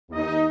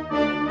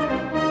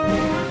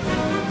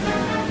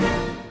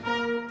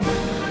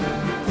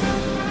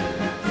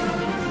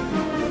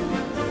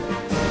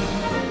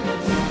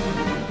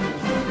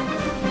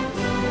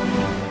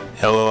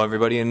Hello,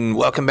 everybody, and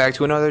welcome back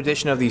to another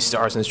edition of the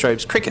Stars and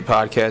Stripes Cricket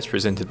Podcast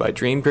presented by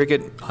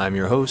DreamCricket. I'm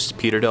your host,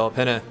 Peter Della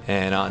Penna,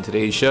 and on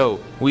today's show,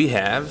 we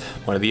have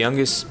one of the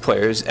youngest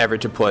players ever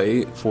to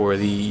play for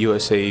the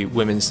USA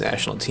Women's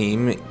National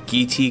Team,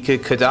 Geetika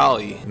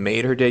Kodali.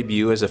 Made her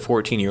debut as a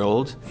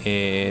 14-year-old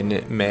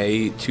in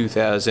May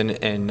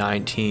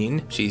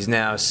 2019. She's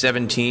now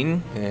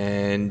 17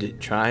 and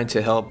trying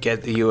to help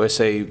get the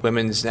USA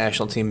Women's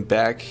National Team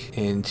back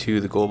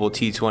into the Global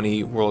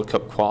T20 World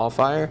Cup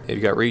qualifier.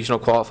 They've got regional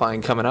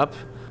qualifying coming up,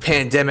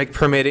 pandemic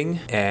permitting,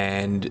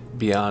 and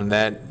beyond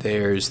that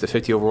there's the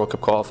 50 over World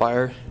Cup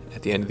qualifier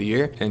at the end of the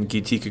year, and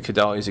Geetika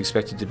Kodali is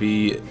expected to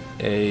be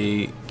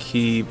a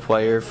key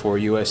player for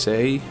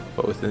USA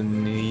both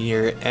in the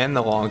near and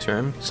the long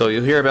term. So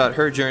you'll hear about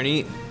her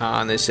journey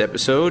on this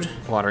episode.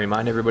 I want to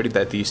remind everybody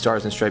that the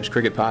Stars and Stripes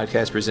Cricket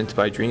Podcast presented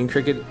by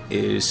DreamCricket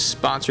is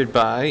sponsored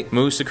by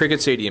Moosa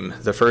Cricket Stadium,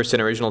 the first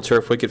and original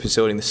turf wicket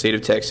facility in the state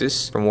of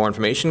Texas. For more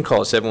information,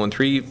 call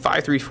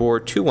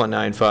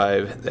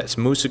 713-534-2195. That's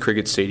Moosa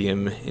Cricket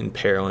Stadium in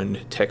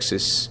Pearland,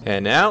 Texas.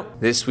 And now,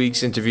 this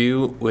week's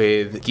interview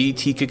with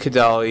Geetika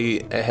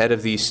Kodali ahead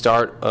of the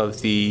start of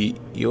the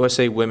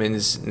USA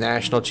Women's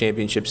National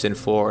Championships in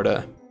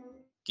Florida.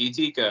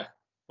 Geetika,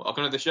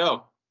 welcome to the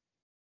show.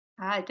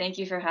 Hi, thank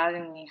you for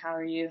having me. How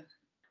are you?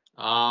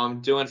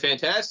 Doing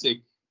fantastic.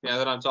 Now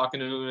that I'm talking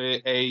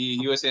to a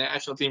USA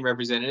National Team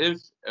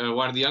representative,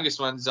 one of the youngest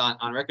ones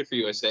on record for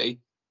USA.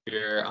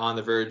 You're on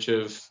the verge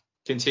of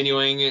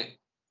continuing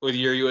with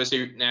your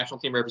USA National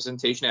Team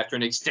representation after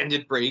an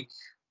extended break,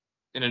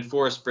 an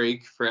enforced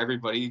break for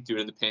everybody due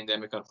to the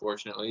pandemic,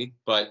 unfortunately.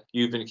 But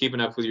you've been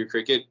keeping up with your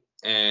cricket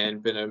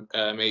and been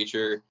a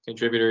major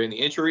contributor in the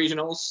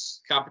intra-regionals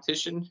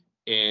competition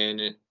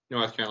in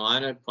North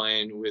Carolina,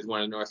 playing with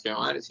one of the North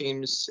Carolina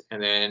teams,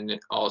 and then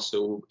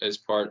also as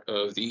part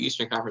of the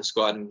Eastern Conference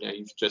squad. And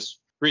you've just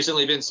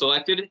recently been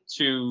selected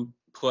to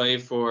play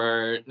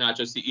for not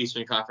just the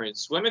Eastern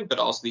Conference women, but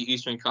also the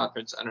Eastern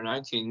Conference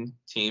under-19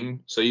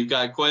 team. So you've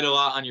got quite a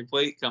lot on your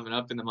plate coming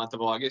up in the month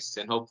of August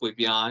and hopefully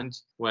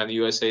beyond when the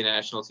USA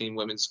National Team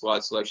women's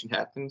squad selection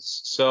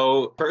happens.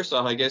 So first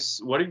off, I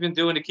guess, what have you been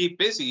doing to keep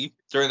busy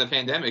during the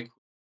pandemic?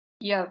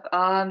 Yep,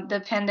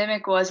 the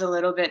pandemic was a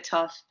little bit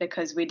tough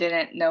because we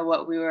didn't know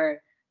what we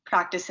were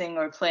practicing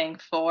or playing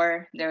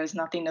for. There was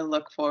nothing to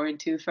look forward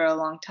to for a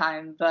long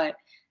time. But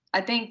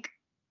I think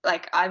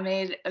I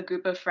made a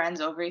group of friends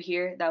over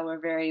here that were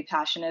very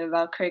passionate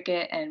about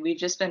cricket, and we've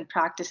just been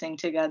practicing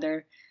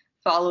together,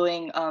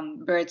 following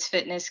Bert's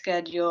fitness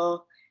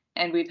schedule,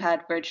 and we've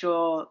had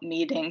virtual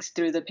meetings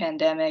through the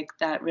pandemic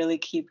that really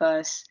keep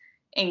us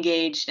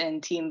engaged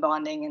in team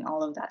bonding and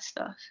all of that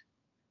stuff.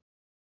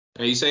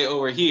 Now you say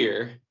over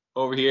here.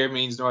 Over here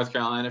means North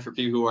Carolina. For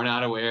people who are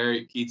not aware,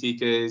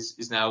 Geetika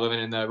is now living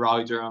in the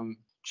Raleigh-Durham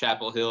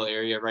Chapel Hill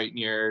area right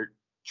near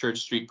Church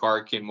Street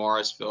Park in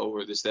Morrisville,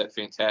 where there's that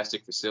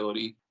fantastic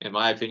facility, in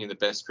my opinion, the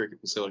best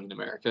cricket facility in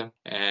America.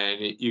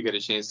 And you get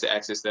a chance to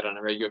access that on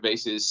a regular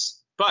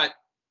basis. But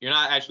you're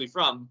not actually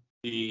from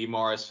the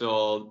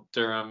Morrisville,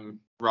 Durham,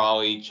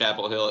 Raleigh,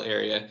 Chapel Hill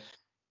area.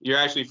 You're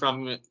actually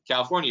from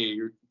California.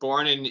 You're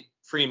born in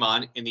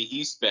Fremont in the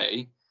East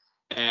Bay,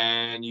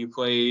 and you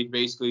played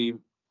basically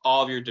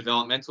all of your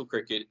developmental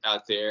cricket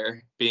out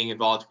there, being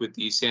involved with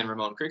the San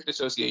Ramon Cricket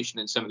Association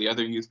and some of the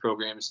other youth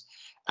programs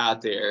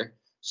out there.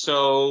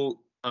 So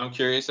I'm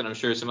curious, and I'm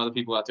sure some other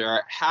people out there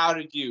are, how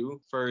did you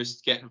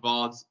first get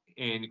involved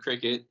in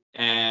cricket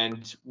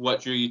and what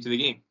drew you to the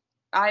game?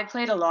 I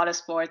played a lot of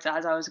sports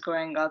as I was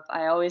growing up.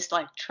 I always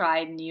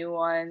tried new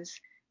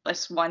ones,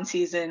 just one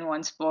season,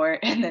 one sport,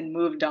 and then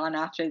moved on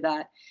after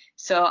that.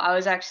 So I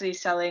was actually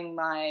selling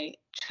my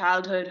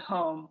childhood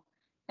home,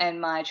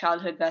 and my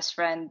childhood best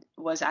friend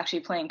was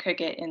actually playing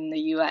cricket in the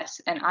US.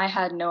 And I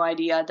had no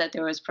idea that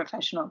there was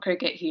professional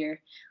cricket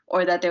here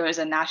or that there was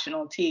a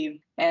national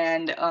team.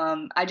 And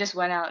I just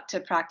went out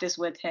to practice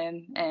with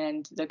him,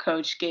 and the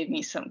coach gave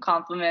me some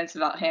compliments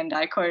about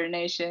hand-eye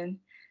coordination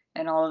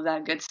and all of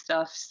that good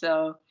stuff.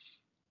 So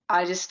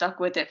I just stuck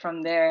with it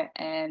from there.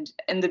 And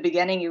in the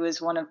beginning, it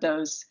was one of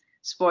those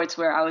sports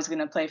where I was going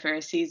to play for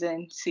a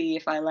season, see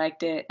if I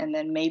liked it, and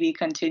then maybe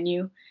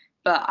continue.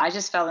 But I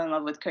just fell in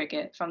love with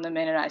cricket from the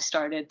minute I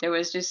started. There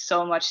was just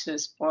so much to the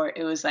sport.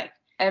 It was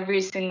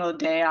every single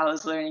day I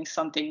was learning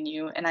something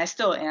new, and I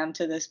still am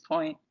to this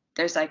point.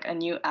 There's a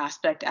new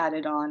aspect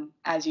added on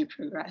as you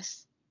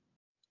progress.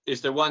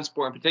 Is there one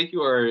sport in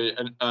particular, or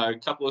a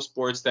couple of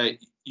sports that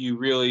you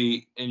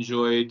really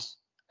enjoyed,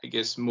 I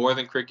guess, more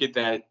than cricket,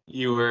 that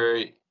you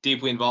were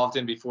deeply involved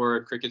in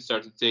before cricket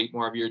started to take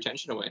more of your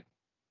attention away?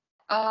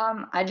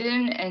 I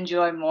didn't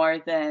enjoy more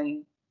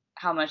than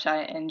how much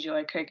I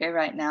enjoy cricket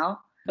right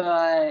now,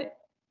 but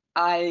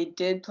I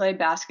did play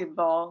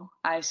basketball.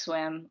 I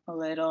swam a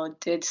little,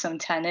 did some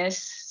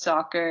tennis,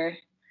 soccer,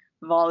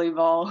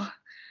 volleyball.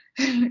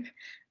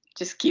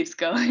 Just keeps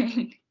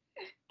going.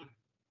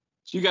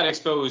 So you got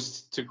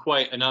exposed to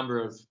quite a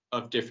number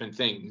of different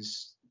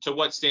things. To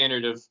what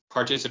standard of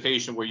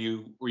participation were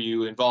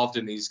you involved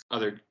in these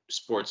other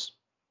sports?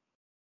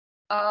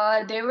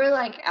 They were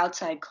like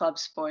outside club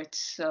sports.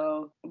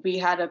 So we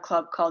had a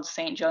club called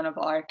St. Joan of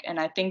Arc, and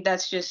I think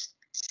that's just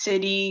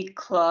city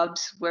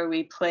clubs where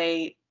we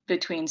play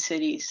between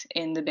cities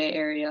in the Bay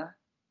Area.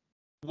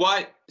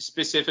 What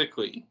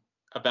specifically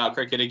about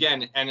cricket,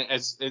 again, and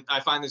I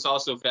find this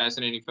also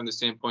fascinating from the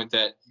standpoint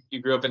that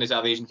you grew up in a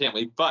South Asian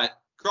family, but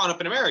growing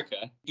up in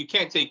America, you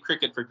can't take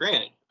cricket for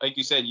granted. Like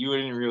you said, you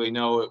didn't really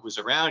know it was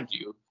around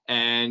you.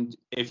 And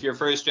if you're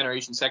first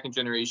generation, second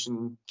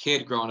generation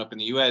kid growing up in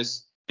the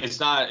US, it's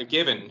not a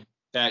given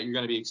that you're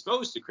going to be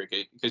exposed to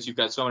cricket because you've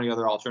got so many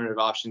other alternative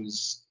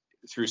options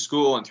through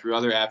school and through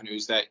other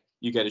avenues that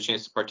you get a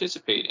chance to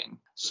participate in.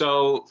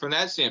 So from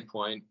that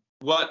standpoint,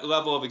 what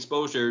level of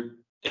exposure,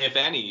 if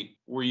any,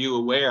 were you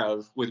aware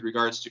of with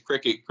regards to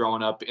cricket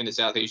growing up in a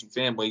South Asian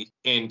family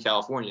in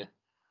California?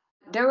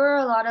 There were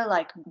a lot of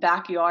like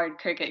backyard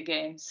cricket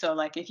games. So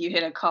like if you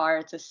hit a car,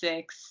 it's a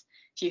six.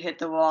 If you hit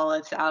the wall,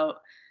 it's out.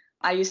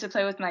 I used to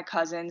play with my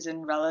cousins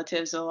and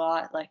relatives a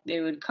lot. Like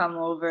they would come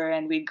over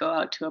and we'd go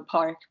out to a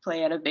park,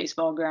 play at a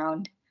baseball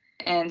ground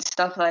and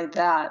stuff like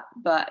that,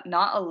 but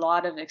not a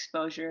lot of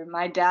exposure.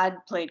 My dad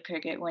played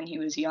cricket when he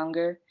was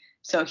younger,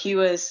 so he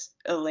was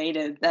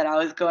elated that I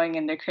was going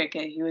into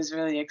cricket. He was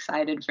really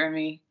excited for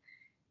me,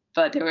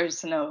 but there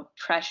was no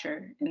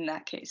pressure in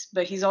that case.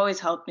 But he's always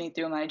helped me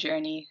through my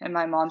journey, and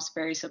my mom's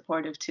very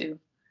supportive too.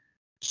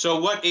 So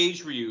what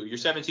age were you? You're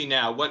 17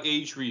 now. What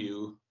age were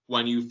you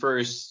when you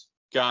first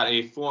got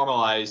a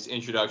formalized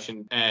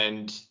introduction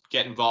and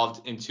get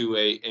involved into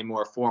a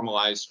more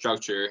formalized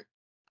structure?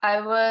 I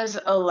was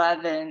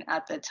 11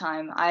 at the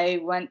time.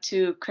 I went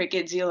to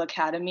Cricket Zeal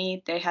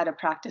Academy. They had a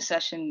practice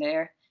session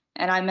there,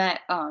 and I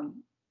met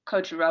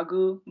Coach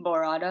Raghu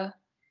Borada,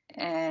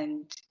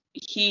 and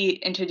he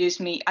introduced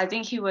me. I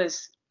think he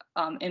was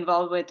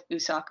involved with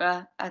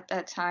Usaka at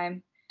that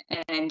time,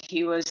 and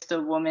he was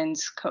the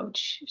women's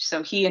coach.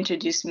 So he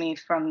introduced me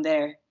from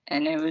there,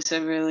 and it was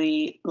a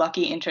really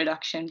lucky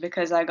introduction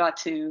because I got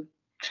to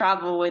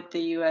travel with the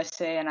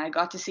USA and I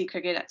got to see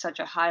cricket at such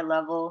a high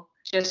level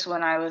just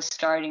when I was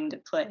starting to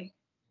play.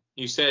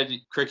 You said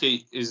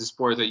cricket is a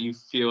sport that you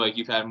feel like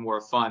you've had more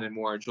fun and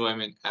more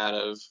enjoyment out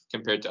of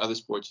compared to other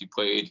sports you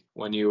played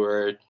when you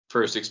were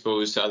first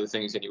exposed to other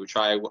things and you would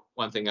try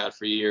one thing out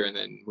for a year and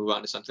then move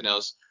on to something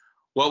else.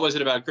 What was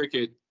it about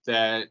cricket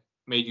that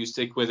made you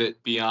stick with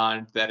it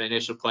beyond that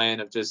initial plan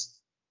of just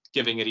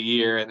giving it a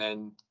year and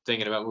then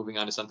thinking about moving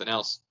on to something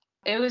else?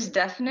 It was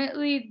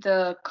definitely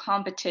the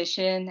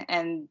competition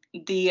and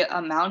the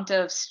amount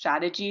of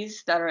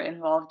strategies that are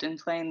involved in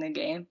playing the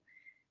game.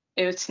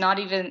 It's not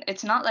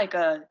like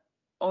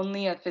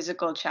only a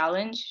physical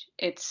challenge.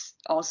 It's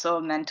also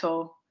a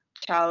mental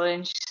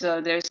challenge.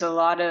 So there's a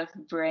lot of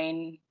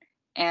brain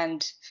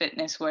and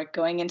fitness work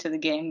going into the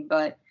game,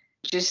 but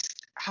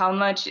just how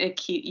much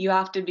you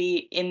have to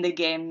be in the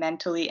game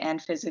mentally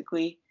and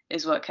physically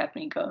is what kept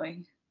me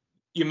going.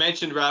 You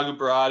mentioned Raghu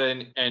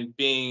Barada and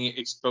being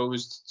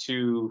exposed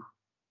to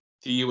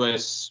the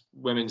U.S.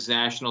 women's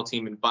national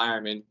team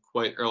environment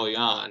quite early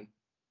on.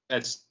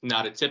 That's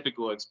not a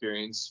typical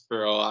experience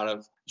for a lot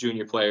of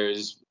junior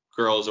players,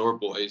 girls or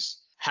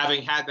boys.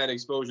 Having had that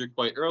exposure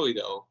quite early,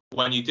 though,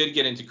 when you did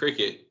get into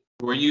cricket,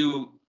 were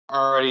you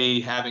already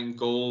having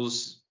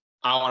goals,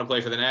 I want to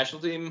play for the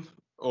national team,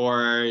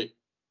 or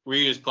were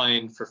you just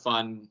playing for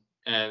fun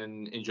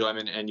and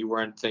enjoyment and you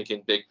weren't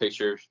thinking big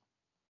picture?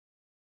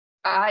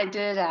 I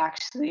did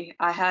actually.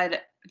 I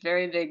had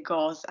very big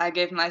goals. I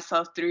gave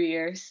myself 3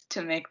 years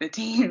to make the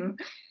team,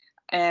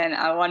 and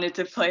I wanted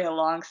to play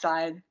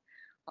alongside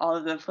all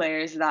of the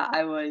players that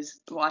I was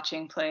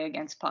watching play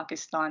against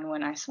Pakistan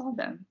when I saw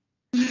them.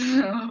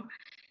 So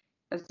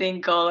I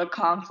think goal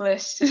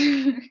accomplished.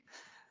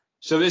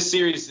 So this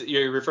series,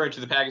 you're referring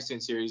to the Pakistan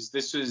series,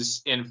 this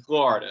was in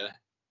Florida,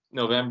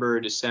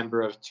 November,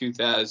 December of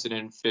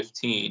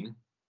 2015.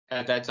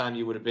 At that time,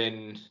 you would have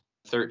been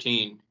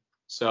 13.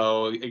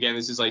 So again,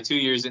 this is like 2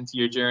 years into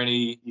your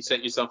journey. You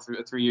set yourself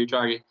a 3-year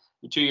target.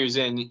 You're 2 years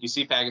in, you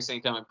see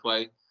Pakistan come and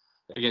play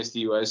against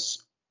the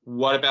U.S.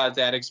 What about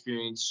that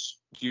experience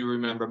do you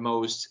remember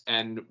most,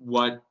 and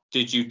what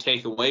did you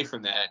take away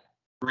from that,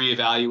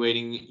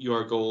 reevaluating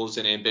your goals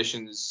and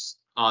ambitions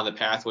on the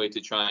pathway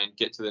to try and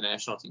get to the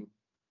national team?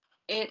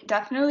 It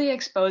definitely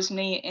exposed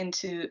me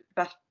into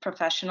the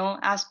professional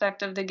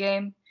aspect of the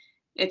game.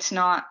 It's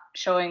not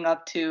showing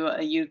up to a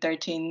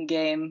U13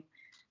 game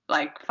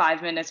like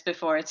 5 minutes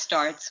before it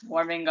starts,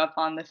 warming up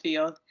on the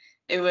field.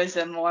 It was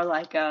more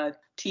like a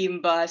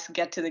team bus,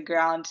 get to the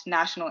ground,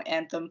 national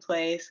anthem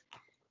plays.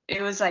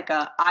 It was like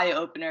a eye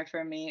opener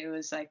for me. It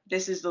was like,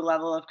 this is the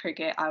level of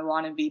cricket I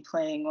want to be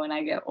playing when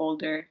I get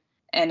older.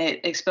 And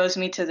it exposed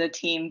me to the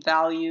team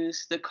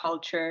values, the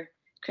culture.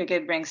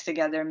 Cricket brings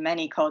together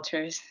many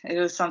cultures. It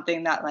was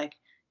something that like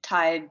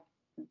tied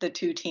the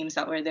two teams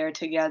that were there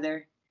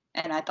together.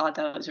 And I thought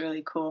that was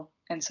really cool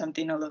and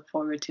something to look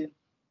forward to.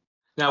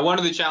 Now, one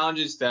of the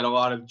challenges that a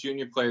lot of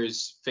junior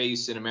players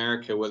face in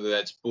America, whether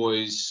that's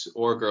boys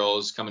or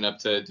girls coming up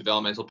to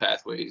developmental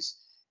pathways,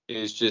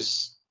 is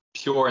just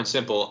pure and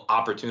simple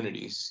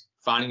opportunities,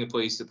 finding a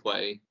place to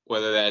play,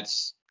 whether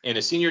that's in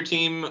a senior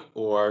team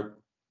or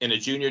in a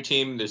junior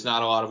team, there's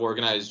not a lot of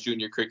organized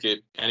junior cricket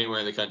anywhere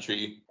in the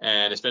country,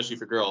 and especially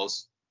for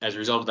girls. As a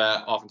result of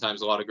that,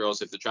 oftentimes a lot of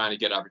girls, if they're trying to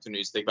get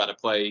opportunities, they've got to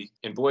play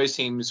in boys'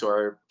 teams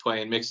or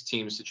play in mixed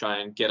teams to try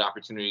and get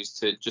opportunities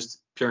to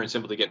just pure and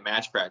simple to get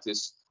match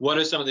practice. What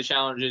are some of the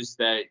challenges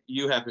that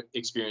you have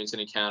experienced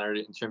and encountered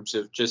in terms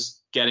of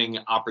just getting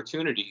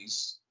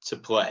opportunities to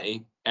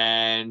play,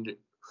 and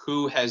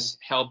who has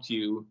helped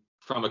you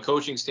from a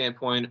coaching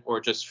standpoint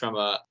or just from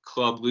a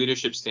club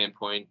leadership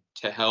standpoint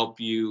to help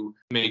you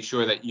make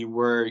sure that you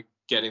were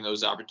getting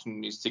those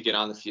opportunities to get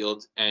on the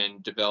field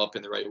and develop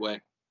in the right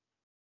way?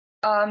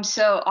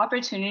 So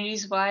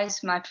opportunities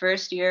wise, my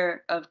first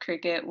year of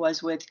cricket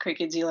was with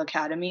Cricket Zeal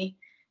Academy,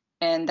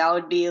 and that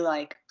would be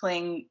like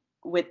playing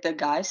with the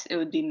guys. It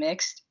would be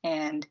mixed,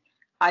 and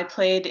I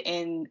played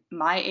in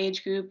my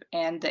age group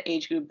and the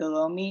age group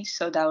below me,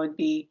 so that would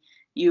be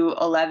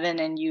U11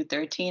 and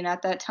U13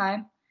 at that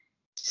time.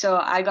 So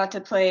I got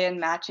to play in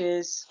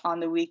matches on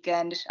the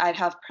weekend. I'd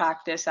have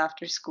practice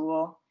after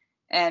school,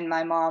 and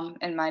my mom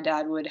and my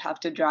dad would have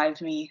to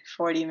drive me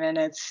 40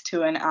 minutes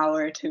to an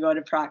hour to go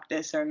to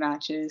practice or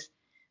matches.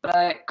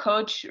 But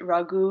Coach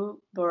Raghu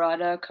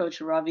Borada,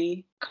 Coach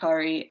Ravi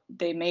Kari,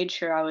 they made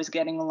sure I was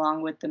getting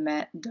along with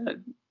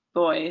the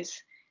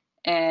boys,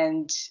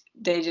 and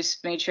they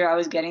just made sure I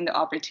was getting the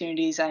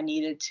opportunities I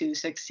needed to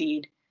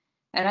succeed.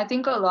 And I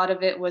think a lot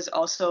of it was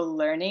also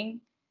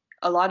learning.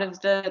 A lot of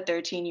the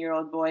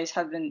 13-year-old boys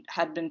had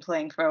been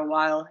playing for a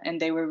while, and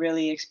they were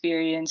really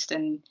experienced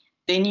and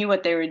they knew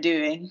what they were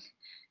doing.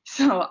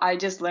 So I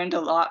just learned a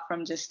lot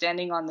from just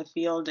standing on the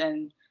field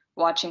and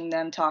watching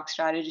them talk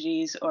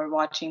strategies or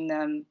watching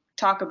them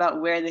talk about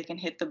where they can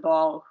hit the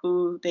ball,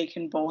 who they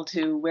can bowl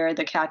to, where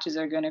the catches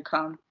are going to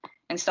come,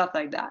 and stuff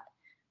like that.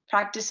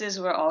 Practices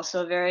were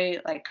also very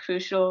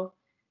crucial.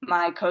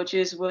 My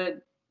coaches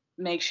would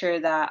make sure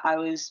that I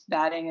was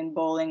batting and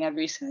bowling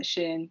every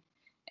session.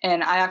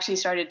 And I actually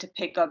started to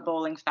pick up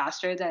bowling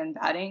faster than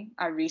batting.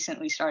 I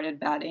recently started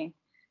batting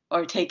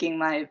or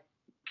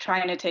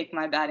trying to take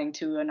my batting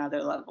to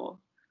another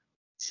level.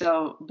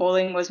 So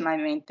bowling was my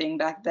main thing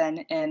back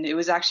then. And it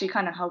was actually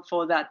kind of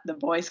helpful that the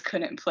boys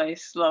couldn't play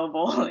slow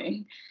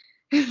bowling.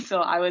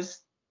 So I was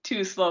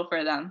too slow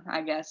for them,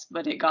 I guess,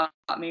 but it got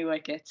me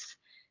wickets.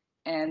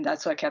 And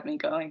that's what kept me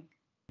going.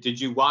 Did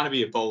you want to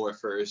be a bowler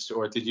first,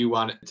 or did you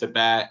want to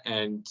bat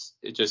and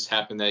it just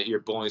happened that your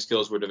bowling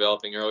skills were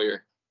developing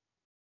earlier?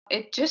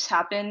 It just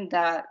happened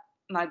that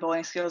my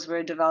bowling skills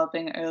were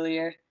developing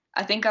earlier.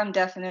 I think I'm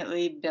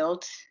definitely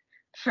built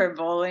for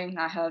bowling.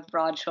 I have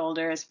broad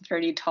shoulders,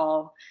 pretty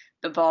tall.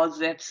 The ball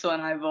zips when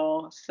I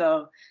bowl.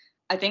 So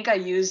I think I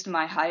used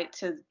my height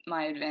to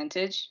my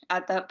advantage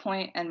at that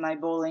point, and my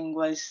bowling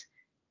was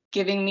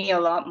giving me a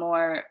lot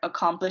more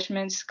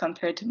accomplishments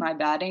compared to my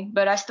batting.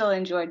 But I still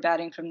enjoyed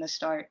batting from the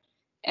start.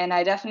 And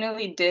I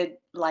definitely did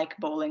like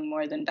bowling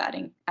more than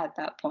batting at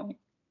that point.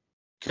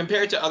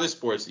 Compared to other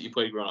sports that you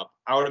played growing up,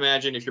 I would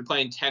imagine if you're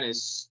playing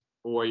tennis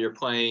or you're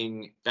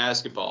playing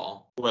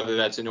basketball, whether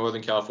that's in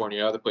Northern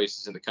California or other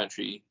places in the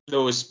country,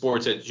 those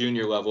sports at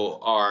junior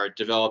level are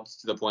developed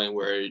to the point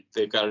where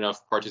they've got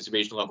enough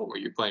participation level where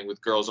you're playing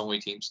with girls only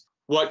teams.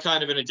 What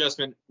kind of an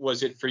adjustment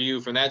was it for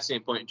you from that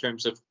standpoint in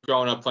terms of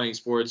growing up playing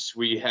sports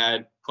where you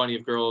had plenty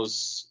of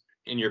girls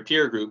in your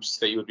peer groups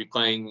that you would be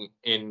playing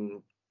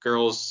in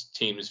girls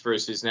teams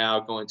versus now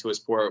going to a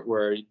sport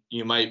where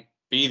you might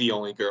be the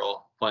only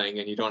girl playing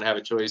and you don't have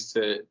a choice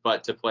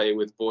but to play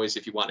with boys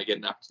if you want to get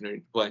an opportunity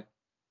to play?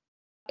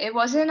 It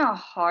wasn't a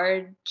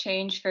hard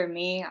change for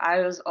me.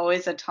 I was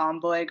always a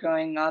tomboy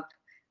growing up.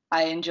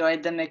 I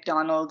enjoyed the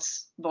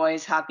McDonald's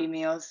boys Happy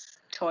Meals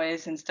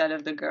toys instead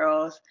of the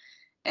girls.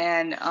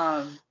 And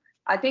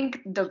I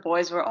think the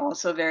boys were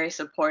also very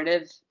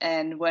supportive.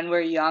 And when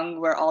we're young,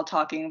 we're all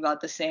talking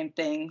about the same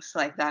things,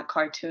 like that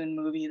cartoon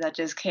movie that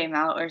just came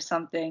out or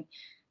something.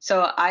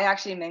 So I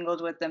actually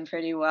mingled with them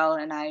pretty well,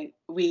 and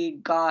we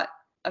got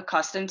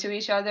accustomed to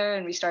each other,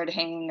 and we started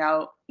hanging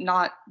out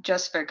not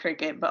just for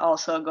cricket but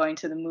also going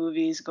to the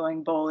movies,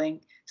 going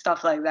bowling,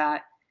 stuff like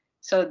that.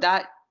 So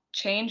that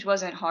change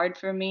wasn't hard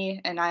for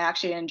me, and I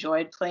actually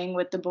enjoyed playing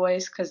with the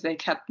boys because they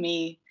kept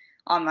me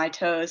on my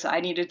toes.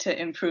 I needed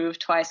to improve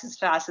twice as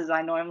fast as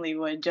I normally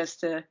would just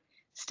to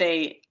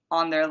stay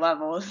on their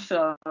level.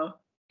 So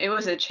it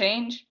was a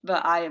change,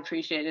 but I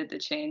appreciated the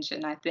change,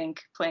 and I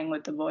think playing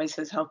with the boys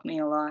has helped me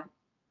a lot.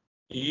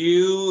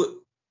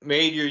 You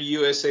made your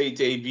USA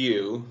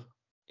debut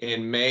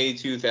in May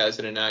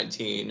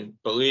 2019,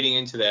 but leading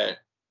into that,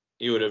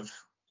 you would have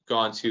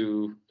gone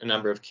to a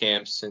number of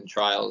camps and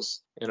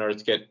trials in order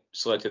to get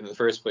selected in the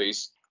first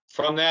place.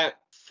 From that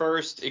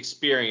first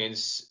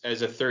experience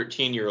as a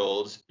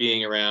 13-year-old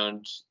being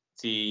around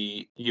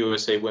the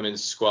USA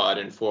women's squad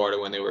in Florida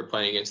when they were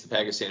playing against the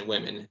Pakistan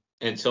women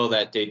until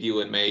that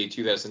debut in May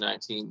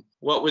 2019,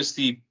 what was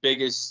the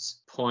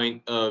biggest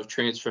point of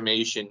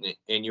transformation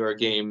in your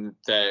game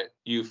that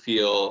you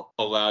feel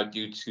allowed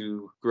you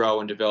to grow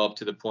and develop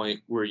to the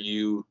point where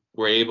you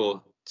were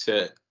able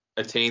to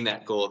attain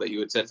that goal that you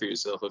had set for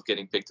yourself of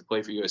getting picked to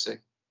play for USA?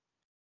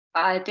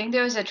 I think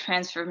there was a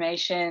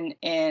transformation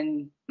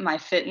in my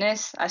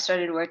fitness. I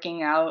started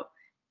working out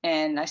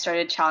and I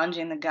started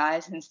challenging the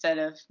guys instead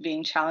of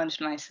being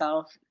challenged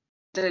myself.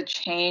 The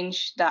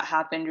change that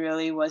happened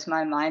really was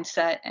my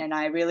mindset, and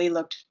I really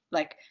looked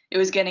like it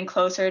was getting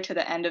closer to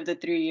the end of the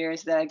 3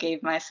 years that I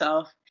gave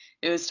myself.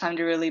 It was time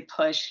to really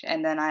push,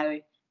 and then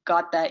I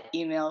got that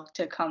email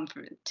to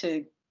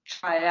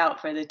try it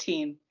out for the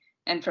team.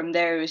 And from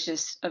there, it was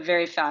just a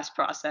very fast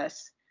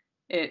process.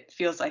 It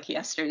feels like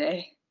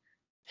yesterday.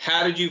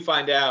 How did you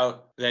find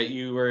out that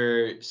you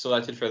were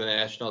selected for the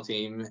national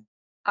team?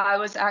 I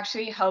was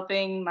actually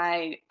helping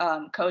my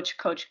Coach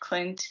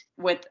Clint,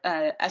 with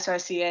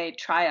SRCA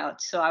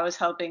tryouts. So I was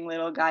helping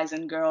little guys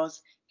and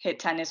girls hit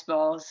tennis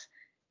balls,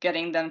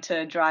 getting them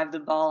to drive the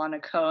ball on a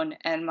cone.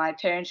 And my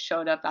parents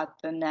showed up at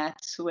the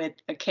nets with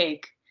a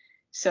cake.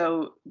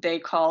 So they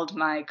called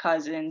my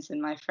cousins and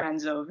my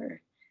friends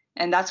over.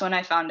 And that's when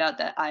I found out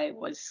that I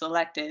was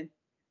selected.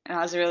 And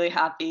I was really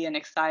happy and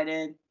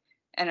excited.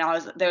 And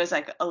there was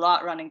like a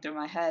lot running through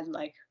my head,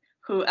 like,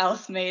 who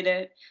else made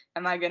it?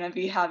 Am I going to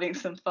be having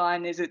some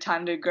fun? Is it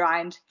time to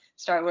grind,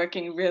 start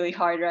working really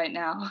hard right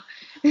now?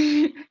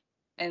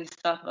 And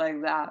stuff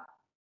like that.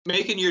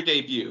 Making your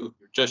debut,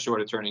 just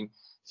short of turning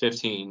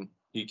 15,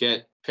 you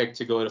get picked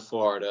to go to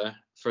Florida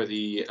for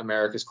the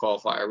Americas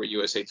qualifier where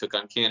USA took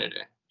on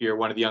Canada. You're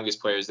one of the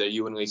youngest players there.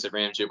 You and Lisa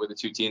Ramjet were the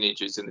two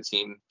teenagers in the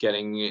team,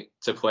 getting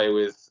to play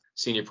with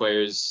senior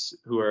players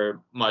who are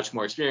much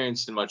more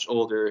experienced and much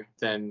older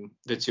than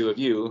the two of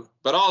you.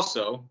 But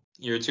also,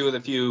 you're two of the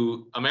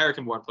few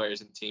American-born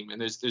players in the team, and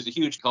there's a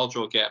huge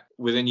cultural gap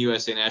within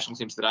USA national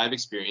teams that I've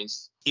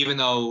experienced. Even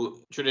though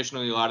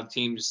traditionally a lot of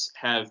teams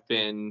have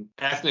been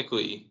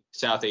ethnically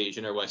South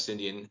Asian or West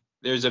Indian,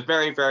 there's a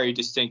very, very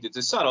distinct, it's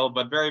a subtle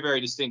but very, very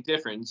distinct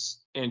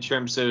difference in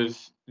terms of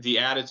the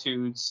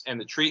attitudes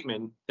and the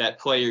treatment that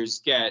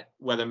players get,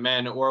 whether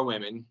men or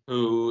women,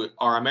 who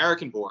are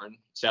American-born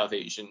South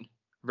Asian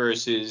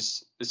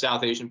versus the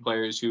South Asian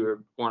players who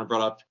are born and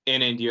brought up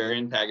in India or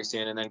in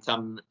Pakistan and then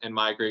come and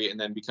migrate and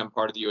then become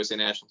part of the USA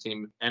national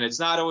team. And it's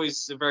not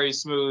always a very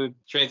smooth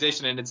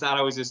transition, and it's not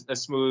always a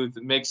smooth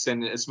mix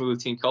and a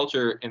smooth team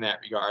culture in that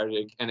regard.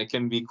 And it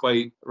can be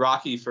quite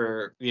rocky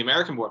for the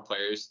American-born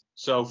players.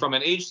 So from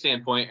an age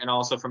standpoint and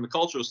also from a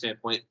cultural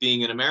standpoint,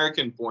 being an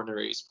American-born and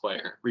raised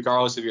player,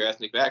 regardless of your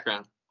ethnic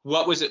background,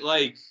 what was it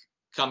like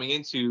coming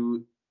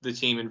into the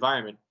team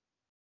environment?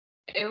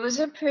 It was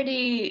a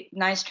pretty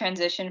nice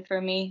transition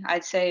for me.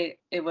 I'd say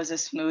it was a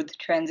smooth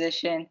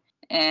transition.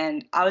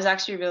 And I was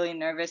actually really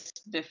nervous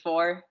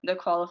before the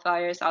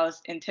qualifiers. I was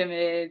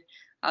intimidated.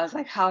 I was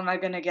like, how am I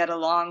going to get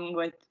along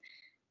with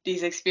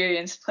these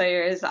experienced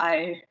players?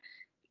 I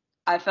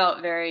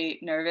felt very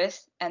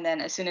nervous. And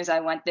then as soon as I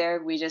went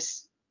there, we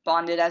just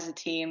bonded as a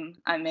team.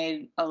 I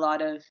made a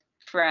lot of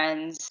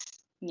friends,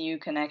 new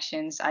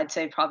connections. I'd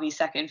say probably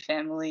second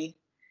family.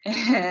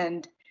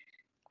 And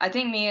I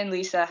think me and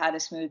Lisa had a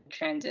smooth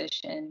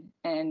transition,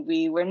 and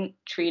we weren't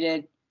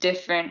treated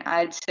different.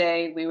 I'd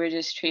say we were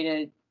just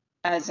treated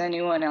as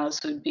anyone else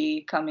would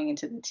be coming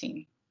into the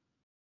team.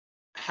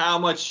 How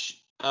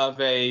much of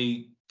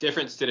a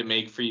difference did it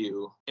make for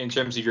you in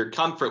terms of your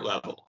comfort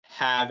level,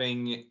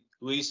 having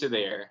Lisa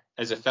there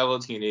as a fellow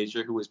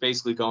teenager who was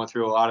basically going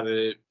through a lot of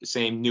the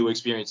same new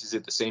experiences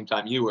at the same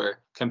time you were,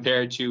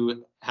 compared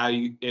to how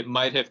it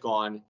might have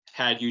gone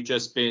had you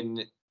just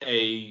been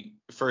a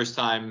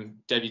first-time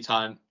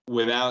debutante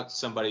without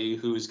somebody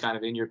who's kind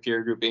of in your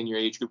peer group, in your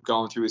age group,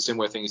 going through the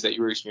similar things that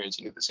you were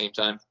experiencing at the same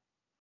time?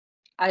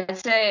 I'd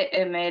say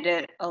it made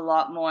it a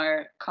lot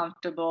more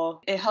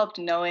comfortable. It helped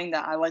knowing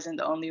that I wasn't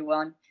the only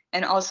one.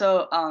 And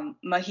also,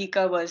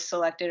 Mahika was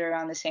selected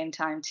around the same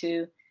time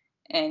too.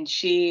 And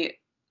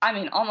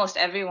almost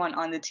everyone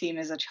on the team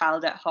is a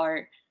child at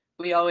heart.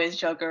 We always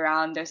joke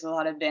around. There's a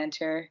lot of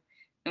banter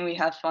and we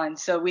have fun.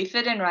 So we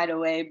fit in right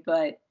away,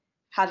 but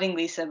having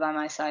Lisa by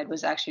my side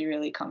was actually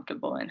really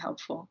comfortable and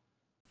helpful.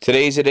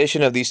 Today's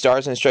edition of the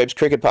Stars and Stripes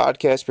Cricket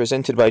Podcast,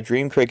 presented by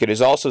DreamCricket,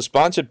 is also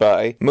sponsored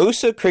by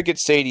Moosa Cricket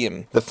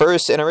Stadium, the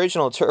first and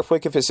original turf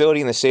wicket facility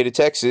in the state of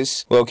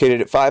Texas, located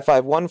at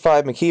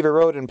 5515 McKeever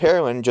Road in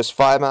Pearland, just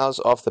 5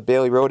 miles off the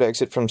Bailey Road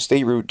exit from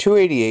State Route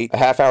 288, a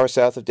half hour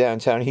south of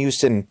downtown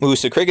Houston.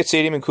 Moosa Cricket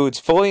Stadium includes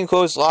fully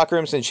enclosed locker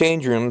rooms and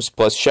change rooms,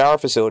 plus shower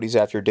facilities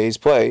after a day's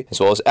play, as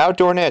well as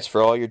outdoor nets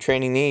for all your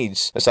training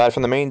needs. Aside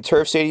from the main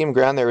turf stadium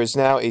ground, there is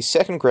now a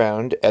second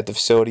ground at the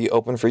facility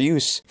open for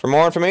use. For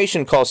more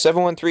information, call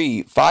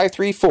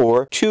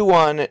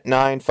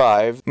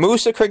 713-534-2195.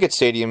 Moosa Cricket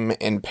Stadium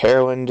in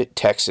Pearland,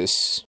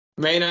 Texas.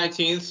 May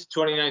 19th,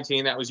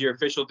 2019, that was your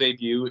official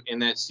debut in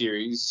that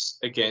series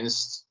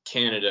against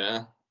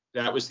Canada.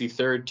 That was the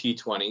third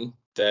T20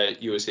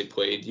 that USA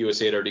played.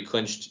 USA had already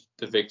clinched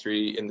the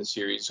victory in the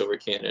series over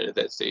Canada at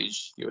that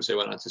stage. USA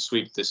went on to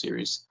sweep the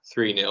series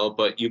 3-0,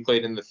 but you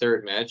played in the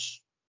third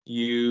match.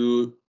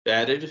 You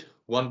batted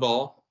one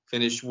ball,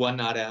 finished one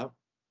not out,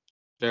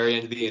 very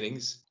end of the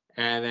innings.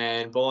 And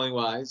then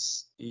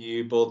bowling-wise,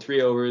 you bowled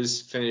 3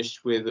 overs,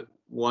 finished with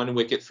 1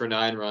 wicket for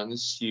 9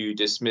 runs. You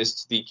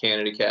dismissed the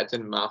Canada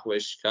captain,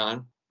 Mahwish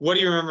Khan, What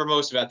do you remember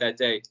most about that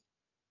day?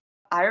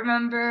 I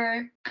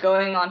remember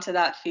going onto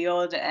that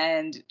field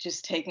and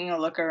just taking a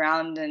look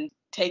around and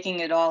taking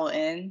it all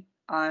in.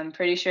 I'm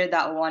pretty sure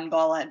that one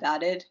ball I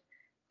batted,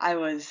 I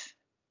was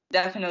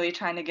definitely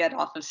trying to get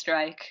off a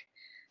strike,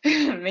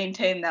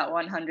 maintain that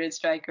 100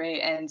 strike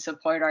rate, and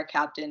support our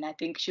captain. I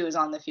think she was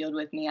on the field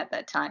with me at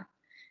that time.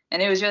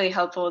 And it was really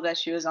helpful that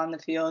she was on the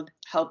field,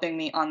 helping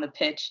me on the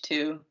pitch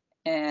too.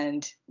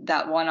 And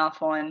that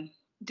one-off one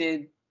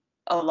did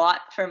a lot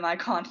for my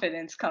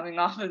confidence coming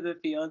off of the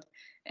field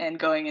and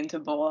going into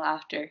bowl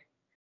after.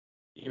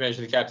 You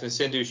mentioned the captain,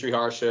 Sindhu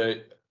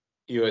Sriharsha,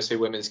 USA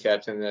women's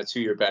captain. That's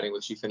who you're batting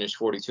with. She finished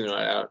 42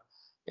 not out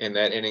in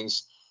that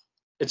innings.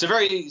 It's a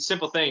very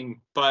simple thing,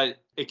 but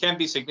it can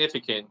be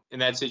significant in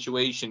that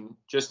situation.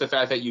 Just the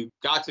fact that you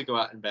got to go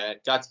out and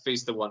bat, got to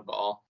face the one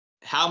ball.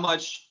 How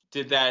much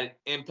did that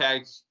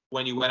impact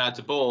when you went out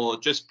to bowl,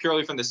 just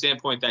purely from the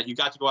standpoint that you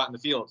got to go out in the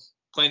field,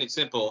 plain and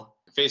simple,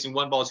 facing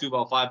one ball, two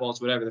ball, five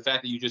balls, whatever. The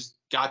fact that you just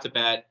got to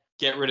bat,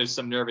 get rid of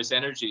some nervous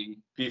energy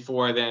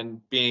before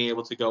then being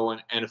able to go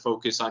and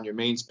focus on your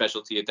main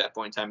specialty at that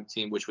point in time in the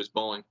team, which was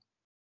bowling.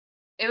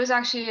 It was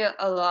actually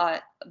a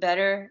lot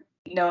better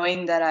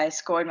knowing that I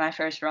scored my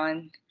first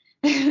run.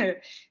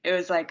 It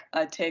was like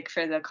a tick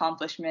for the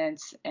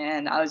accomplishments,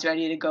 and I was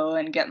ready to go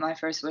and get my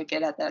first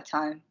wicket at that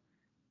time.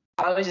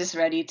 I was just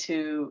ready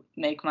to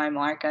make my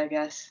mark, I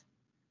guess.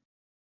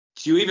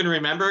 Do you even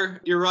remember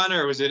your run,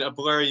 or was it a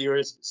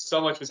blur?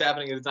 So much was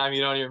happening at the time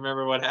you don't even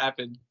remember what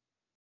happened?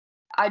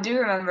 I do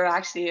remember,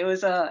 actually. It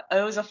was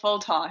a full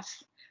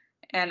toss,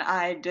 and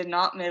I did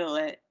not middle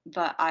it,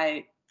 but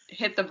I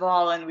hit the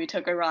ball and we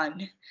took a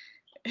run.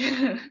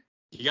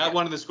 You got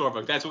one in the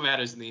scorebook. That's what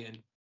matters in the end.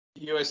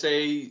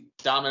 USA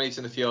dominates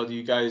in the field.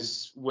 You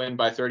guys win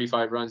by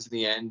 35 runs in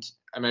the end.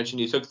 I mentioned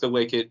you took the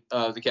wicket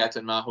of the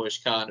captain,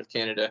 Mahesh Khan of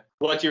Canada.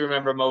 What do you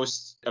remember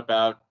most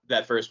about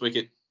that first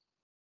wicket?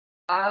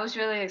 I was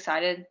really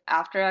excited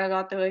after I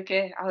got the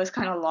wicket. I was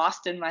kind of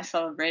lost in my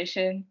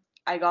celebration.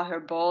 I got her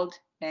bowled,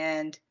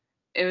 and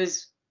it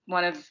was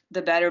one of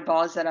the better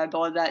balls that I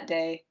bowled that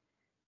day,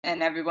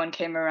 and everyone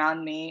came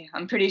around me.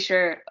 I'm pretty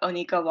sure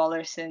Onika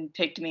Wallerson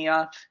picked me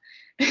up,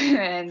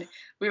 and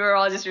we were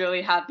all just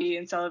really happy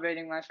and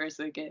celebrating my first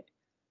wicket.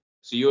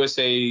 So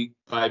USA,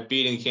 by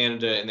beating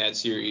Canada in that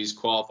series,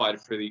 qualified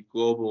for the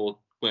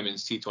Global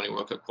Women's T20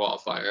 World Cup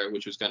qualifier,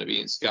 which was going to be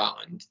in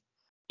Scotland.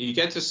 You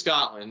get to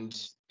Scotland,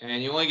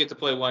 and you only get to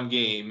play one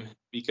game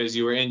because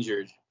you were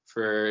injured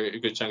for a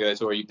good chunk of that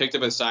tour. You picked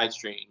up a side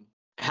strain.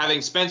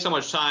 Having spent so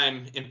much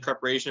time in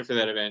preparation for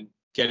that event,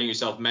 getting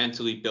yourself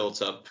mentally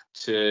built up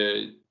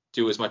to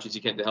do as much as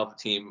you can to help the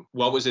team,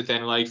 what was it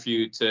then like for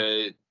you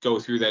to go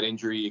through that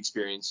injury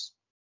experience?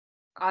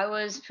 I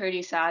was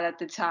pretty sad at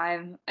the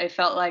time. I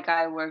felt like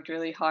I worked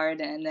really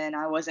hard and then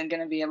I wasn't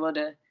going to be able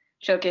to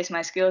showcase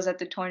my skills at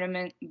the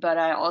tournament, but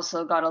I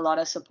also got a lot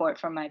of support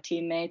from my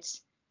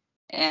teammates,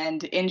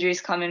 and injuries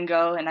come and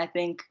go, and I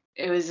think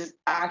it was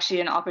actually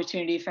an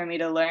opportunity for me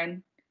to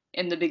learn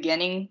in the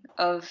beginning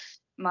of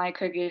my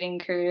cricketing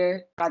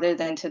career rather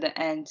than to the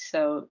end.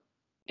 So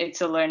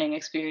it's a learning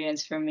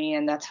experience for me,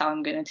 and that's how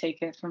I'm going to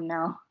take it from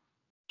now.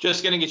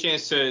 Just getting a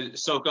chance to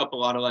soak up a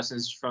lot of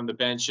lessons from the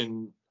bench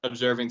and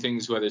observing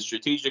things, whether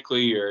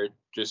strategically or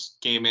just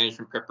game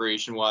management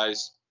preparation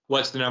wise.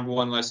 What's the number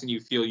one lesson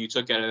you feel you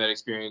took out of that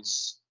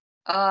experience?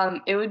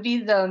 It would be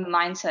the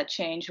mindset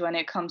change when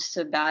it comes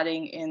to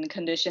batting in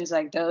conditions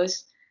like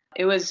those.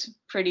 It was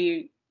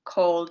pretty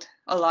cold,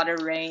 a lot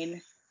of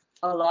rain,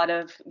 a lot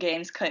of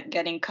games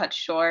getting cut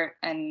short,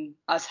 and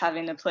us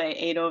having to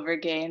play 8-over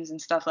games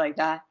and stuff like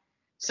that.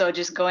 So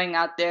just going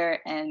out there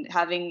and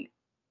having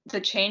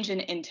the change in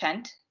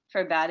intent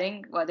for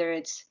batting, whether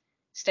it's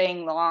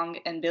staying long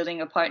and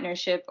building a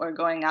partnership or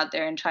going out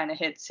there and trying to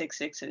hit 6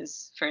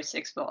 sixes for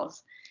 6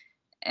 balls.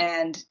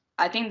 And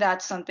I think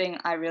that's something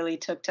I really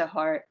took to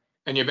heart.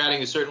 And your batting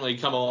has certainly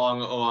come a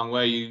long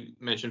way. You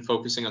mentioned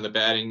focusing on the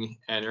batting,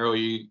 and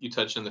earlier you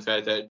touched on the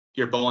fact that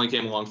your bowling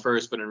came along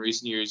first, but in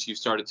recent years you've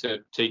started to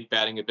take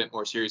batting a bit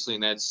more seriously,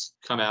 and that's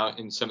come out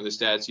in some of the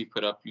stats you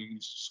put up. You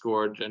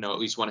scored, at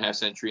least 1.5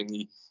 century in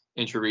the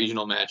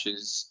intra-regional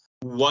matches.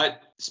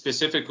 What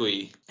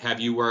specifically have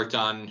you worked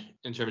on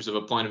in terms of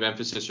a point of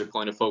emphasis or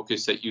point of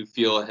focus that you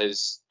feel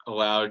has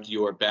allowed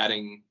your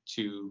batting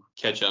to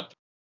catch up?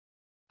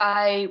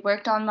 I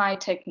worked on my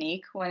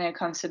technique when it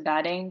comes to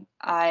batting.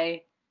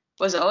 I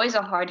was always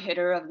a hard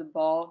hitter of the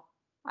ball.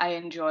 I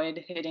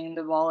enjoyed hitting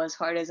the ball as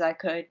hard as I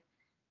could.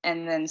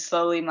 And then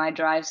slowly my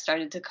drive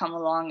started to come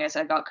along as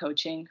I got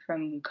coaching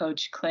from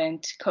Coach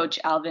Clint, Coach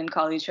Alvin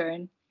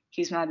Kallicharran.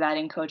 He's my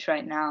batting coach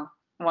right now,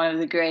 one of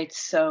the greats.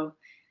 So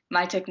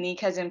my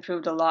technique has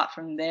improved a lot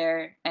from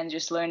there, and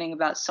just learning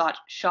about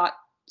shot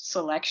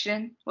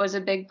selection was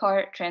a big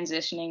part,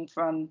 transitioning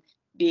from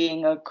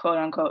being a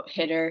quote-unquote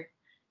hitter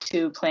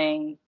to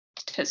playing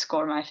to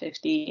score my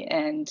 50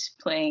 and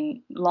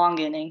playing long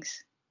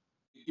innings.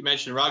 You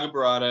mentioned Raga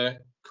Barada,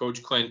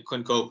 Coach Clint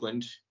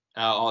Copeland,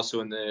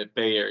 also in the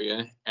Bay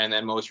Area, and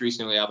then most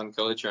recently Alvin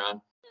Kallicharran.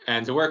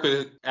 And to work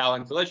with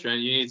Alvin Kallicharran,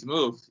 you need to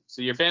move.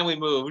 So your family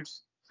moved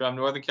from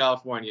Northern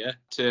California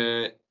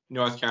to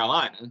North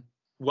Carolina.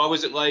 What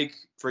was it like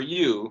for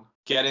you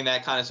getting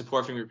that kind of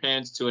support from your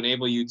parents to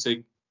enable you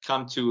to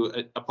come to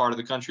a part of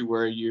the country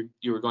where you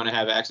were going to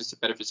have access to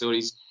better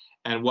facilities?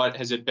 And what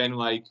has it been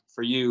like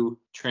for you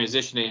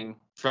transitioning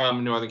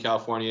from Northern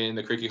California and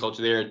the cricket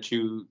culture there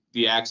to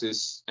the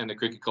access and the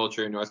cricket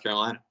culture in North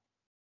Carolina?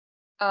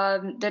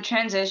 The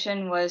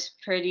transition was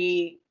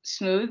pretty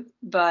smooth,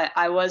 but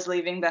I was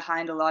leaving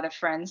behind a lot of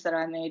friends that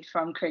I made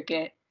from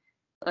cricket.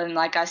 And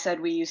like I said,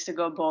 we used to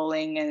go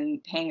bowling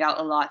and hang out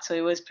a lot, so it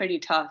was pretty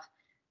tough.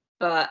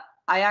 But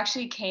I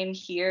actually came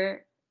to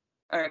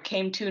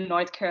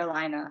North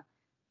Carolina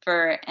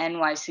for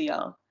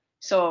NYCL.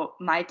 So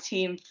my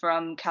team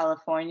from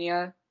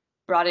California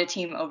brought a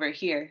team over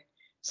here.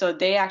 So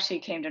they actually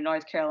came to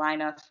North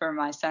Carolina for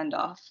my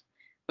send-off,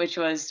 which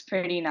was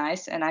pretty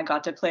nice. And I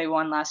got to play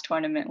one last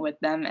tournament with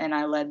them, and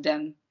I led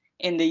them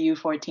in the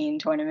U14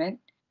 tournament.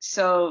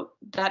 So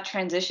that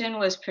transition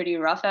was pretty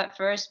rough at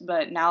first,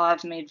 but now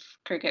I've made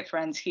cricket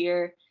friends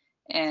here,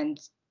 and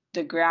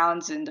the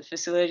grounds and the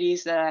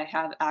facilities that I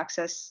have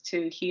access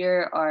to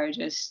here are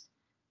just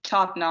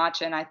top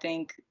notch. And I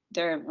think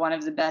they're one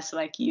of the best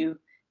like you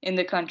in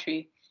the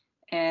country.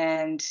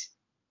 And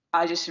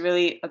I just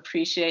really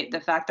appreciate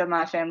the fact that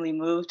my family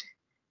moved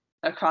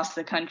across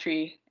the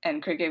country,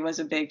 and cricket was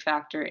a big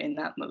factor in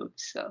that move.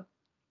 So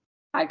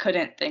I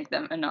couldn't thank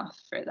them enough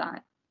for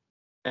that.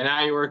 And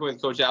now you're working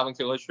with Coach Alvin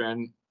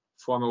Kallicharran,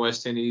 former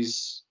West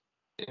Indies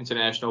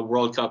international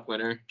World Cup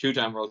winner,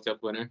 two-time World Cup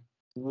winner.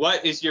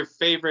 What is your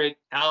favorite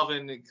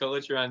Alvin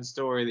Kallicharran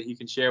story that you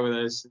can share with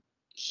us?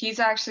 He's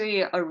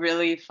actually a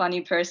really funny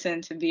person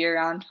to be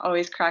around,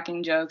 always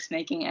cracking jokes,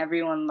 making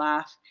everyone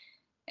laugh.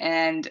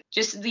 And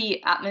just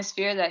the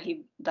atmosphere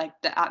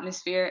the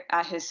atmosphere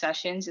at his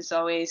sessions is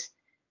always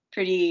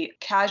pretty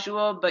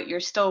casual, but you're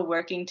still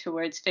working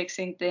towards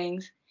fixing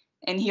things.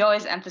 And he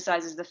always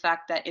emphasizes the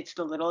fact that it's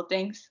the little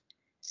things.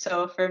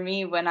 So for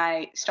me, when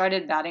I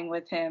started batting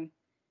with him,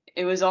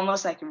 it was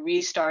almost like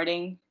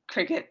restarting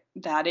cricket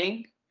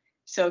batting.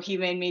 So he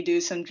made me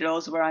do some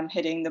drills where I'm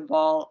hitting the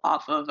ball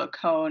off of a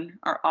cone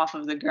or off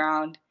of the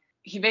ground.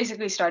 He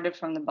basically started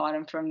from the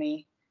bottom for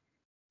me,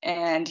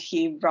 and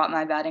he brought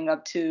my batting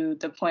up to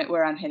the point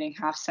where I'm hitting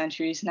half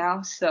centuries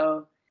now.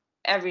 So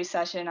every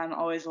session I'm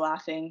always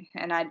laughing,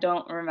 and I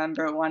don't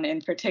remember one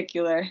in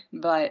particular,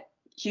 but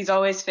he's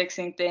always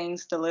fixing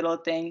things, the little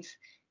things,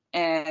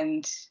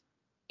 and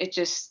it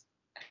just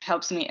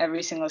helps me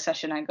every single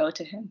session I go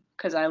to him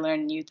because I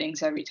learn new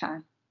things every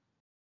time.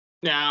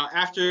 Now,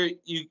 after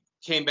you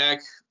came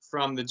back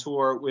from the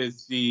tour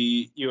with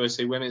the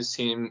USA women's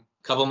team,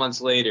 a couple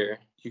months later,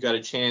 you got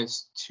a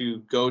chance to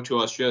go to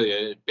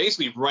Australia,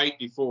 basically right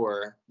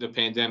before the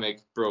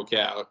pandemic broke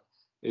out.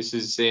 This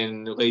is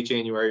in late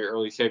January,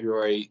 early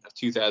February of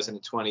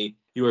 2020.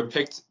 You were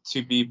picked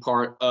to be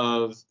part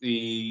of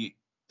the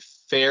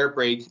Fair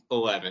Break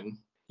 11.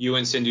 You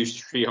and Sindhu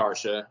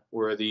Sriharsha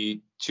were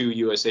the two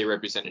USA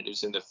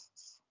representatives in the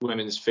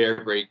Women's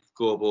Fair Break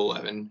Global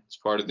 11 as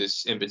part of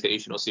this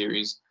invitational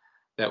series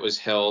that was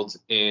held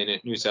in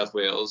New South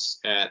Wales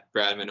at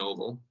Bradman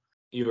Oval.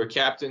 You were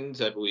captained,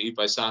 I believe,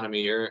 by Sana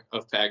Mir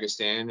of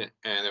Pakistan,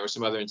 and there were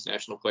some other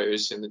international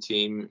players in the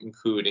team,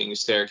 including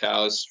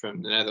Sterkhuis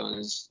from the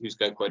Netherlands, who's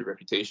got quite a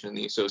reputation in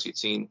the associate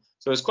scene.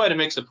 So it's quite a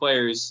mix of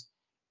players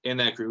in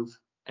that group,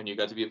 and you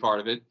got to be a part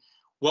of it.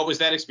 What was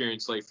that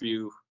experience like for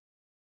you?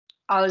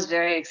 I was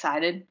very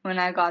excited when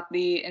I got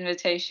the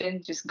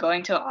invitation. Just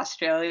going to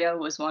Australia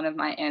was one of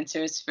my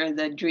answers for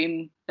the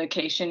dream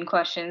vacation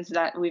questions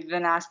that we've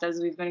been asked as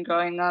we've been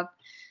growing up.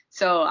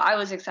 So I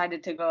was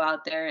excited to go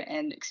out there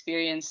and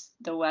experience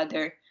the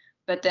weather.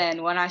 But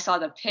then when I saw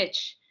the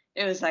pitch,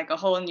 it was like a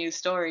whole new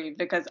story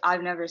because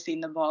I've never seen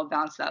the ball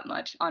bounce that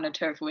much on a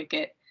turf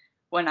wicket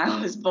when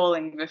I was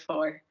bowling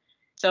before.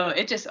 So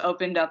it just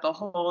opened up a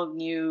whole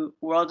new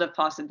world of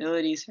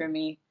possibilities for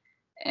me.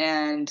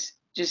 And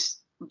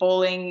just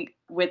bowling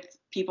with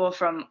people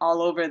from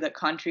all over the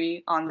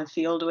country on the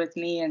field with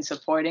me and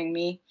supporting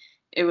me,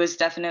 it was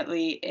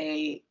definitely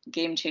a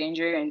game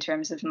changer in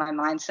terms of my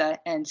mindset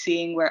and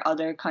seeing where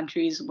other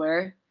countries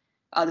were,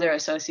 other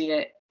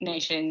associate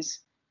nations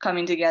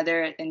coming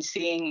together and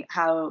seeing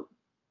how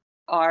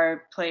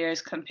our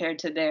players compared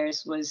to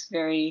theirs was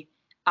very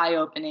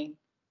eye-opening.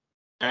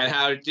 And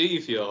how do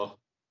you feel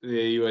the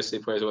USA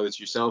players, whether it's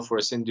yourself or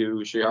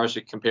Sindhu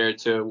Sriharsha, compared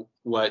to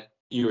what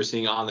you were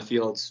seeing on the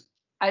fields?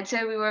 I'd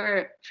say we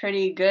were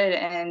pretty good,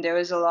 and there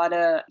was a lot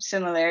of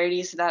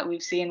similarities that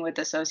we've seen with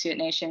associate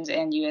nations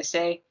and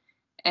USA,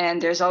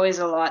 and there's always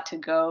a lot to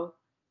go.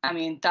 I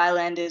mean,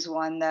 Thailand is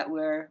one that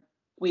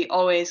we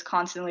always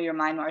constantly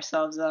remind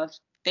ourselves of.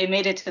 They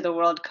made it to the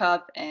World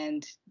Cup,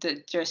 and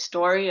their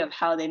story of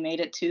how they made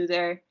it to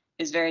there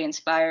is very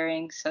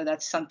inspiring. So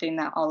that's something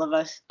that all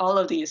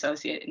of the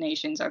associate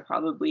nations are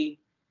probably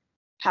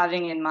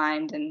having in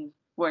mind and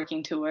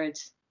working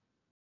towards.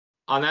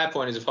 On that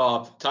point, as a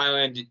follow-up,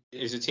 Thailand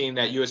is a team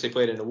that USA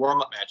played in a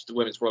warm-up match, the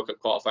Women's World Cup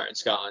qualifier in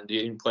Scotland. They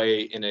didn't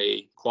play in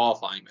a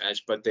qualifying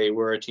match, but they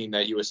were a team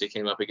that USA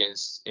came up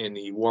against in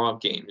the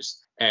warm-up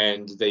games,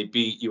 and they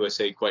beat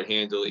USA quite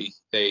handily.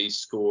 They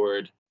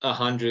scored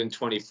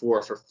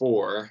 124 for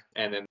 4,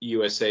 and then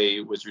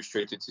USA was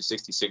restricted to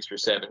 66 for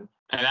 7.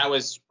 And that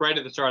was right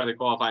at the start of the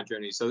qualifying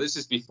journey. So this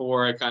is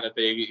before kind of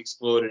they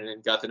exploded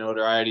and got the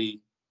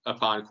notoriety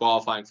upon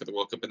qualifying for the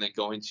World Cup and then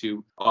going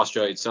to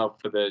Australia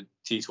itself for the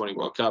T20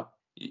 World Cup.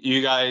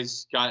 You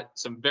guys got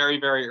some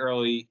very, very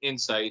early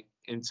insight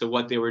into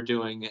what they were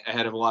doing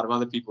ahead of a lot of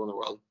other people in the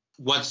world.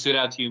 What stood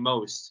out to you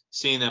most,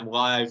 seeing them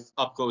live,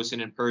 up close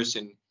and in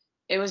person?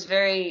 It was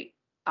very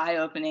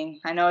eye-opening.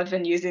 I know I've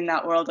been using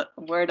that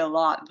word a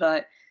lot,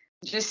 but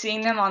just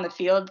seeing them on the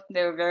field,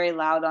 they were very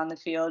loud on the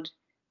field.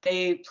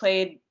 They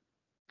played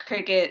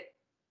cricket,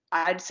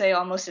 I'd say,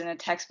 almost in a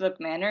textbook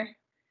manner.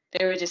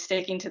 They were just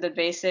sticking to the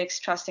basics,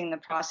 trusting the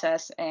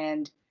process,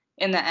 and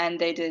in the end,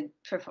 they did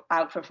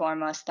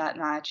outperform us that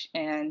match.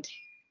 And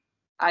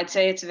I'd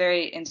say it's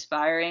very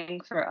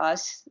inspiring for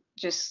us,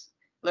 just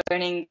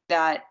learning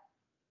that,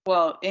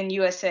 well, in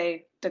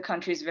USA, the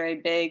country's very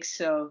big,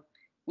 so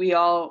we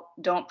all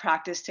don't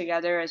practice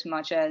together as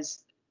much as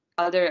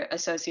other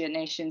associate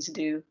nations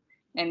do,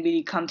 and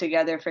we come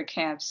together for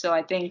camps. So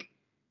I think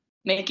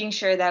making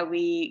sure that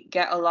we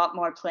get a lot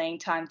more playing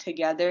time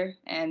together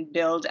and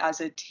build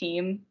as a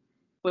team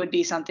would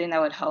be something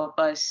that would help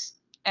us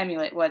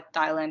emulate what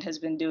Thailand has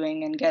been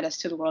doing and get us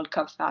to the World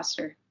Cup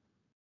faster.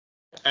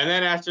 And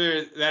then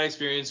after that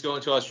experience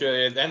going to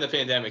Australia, then the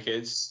pandemic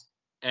hits,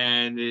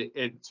 and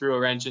it threw a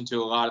wrench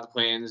into a lot of the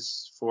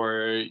plans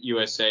for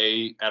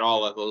USA at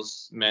all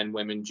levels, men,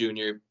 women,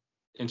 junior.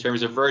 In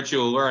terms of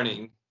virtual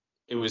learning,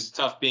 it was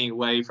tough being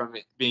away from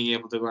it, being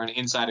able to learn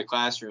inside a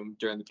classroom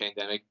during the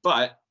pandemic.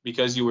 But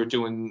because you were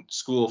doing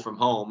school from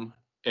home,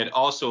 it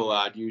also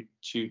allowed you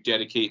to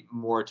dedicate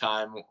more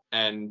time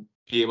and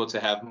be able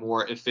to have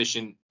more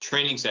efficient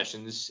training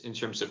sessions in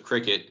terms of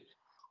cricket.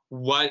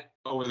 What,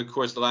 over the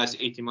course of the last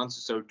 18 months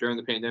or so during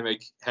the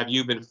pandemic, have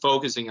you been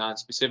focusing on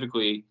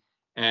specifically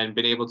and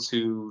been able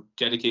to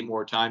dedicate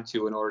more time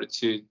to in order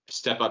to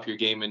step up your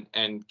game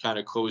and kind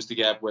of close the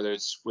gap, whether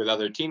it's with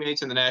other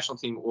teammates in the national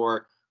team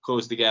or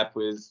close the gap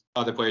with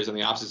other players on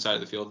the opposite side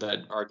of the field that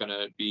are going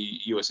to be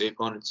USA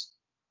opponents?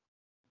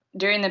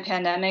 During the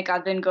pandemic,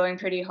 I've been going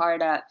pretty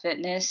hard at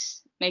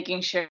fitness,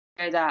 making sure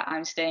that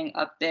I'm staying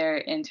up there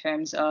in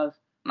terms of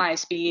my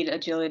speed,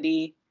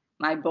 agility,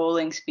 my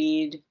bowling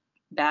speed,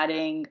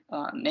 batting,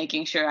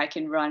 making sure I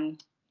can run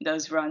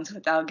those runs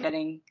without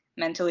getting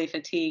mentally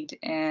fatigued.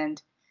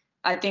 And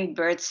I think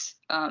Bert's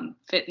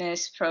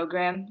fitness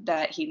program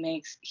that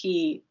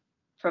he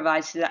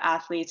provides to the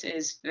athletes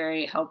is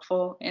very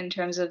helpful in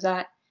terms of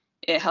that.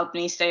 It helped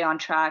me stay on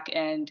track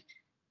and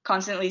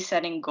constantly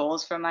setting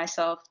goals for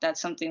myself. That's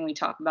something we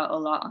talk about a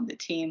lot on the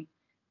team.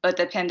 But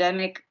the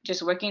pandemic,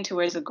 just working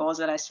towards the goals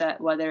that I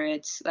set, whether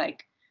it's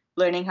like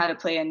learning how to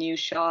play a new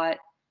shot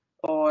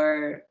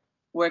or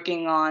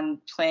working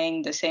on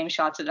playing the same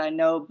shots that I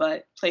know,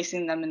 but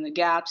placing them in the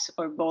gaps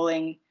or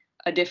bowling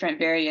a different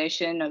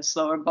variation of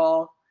slower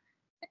ball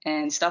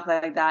and stuff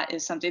like that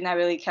is something that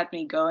really kept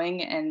me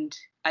going. And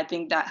I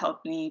think that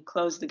helped me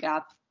close the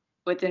gap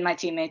within my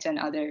teammates and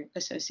other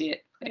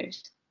associate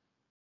players.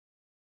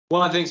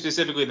 One thing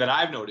specifically that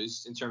I've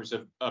noticed in terms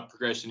of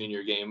progression in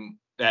your game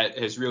that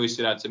has really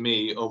stood out to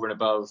me over and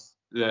above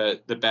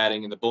the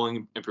batting and the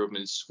bowling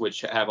improvements,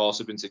 which have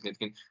also been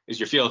significant, is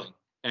your fielding.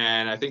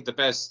 And I think the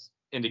best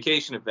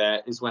indication of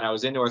that is when I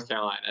was in North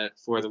Carolina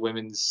for the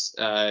women's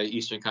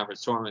Eastern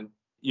Conference tournament.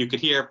 You could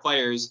hear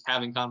players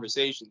having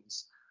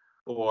conversations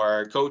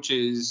or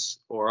coaches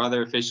or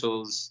other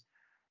officials,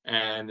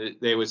 and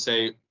they would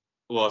say,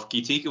 well, if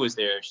Geetika was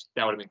there,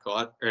 that would have been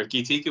caught. Or if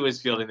Geetika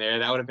was fielding there,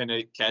 that would have been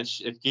a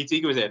catch. If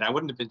Geetika was there, that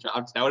wouldn't have been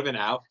dropped. That would have been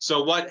out.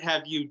 So what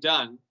have you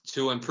done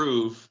to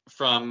improve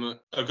from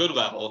a good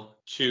level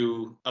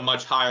to a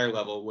much higher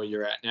level where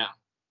you're at now?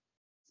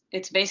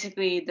 It's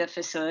basically the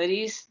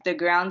facilities. The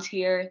grounds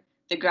here,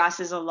 the grass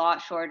is a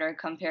lot shorter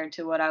compared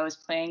to what I was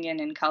playing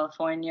in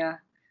California.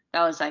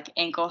 That was like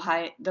ankle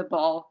height.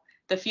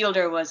 The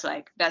fielder was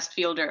like best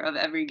fielder of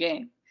every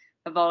game.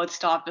 The ball would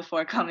stop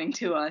before coming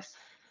to us.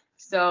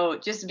 So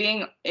just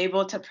being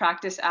able to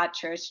practice at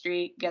Church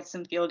Street, get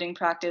some fielding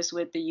practice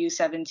with the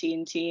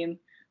U17 team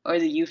or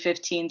the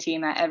U15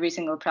 team at every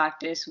single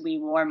practice. We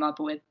warm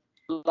up with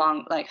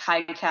long, like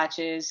high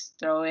catches,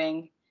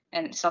 throwing,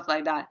 and stuff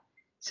like that.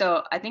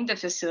 So I think the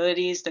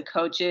facilities, the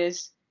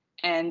coaches,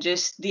 and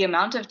just the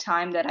amount of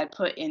time that I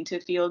put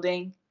into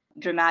fielding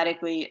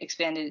dramatically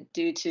expanded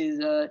due to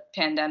the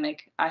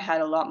pandemic. I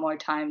had a lot more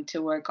time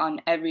to work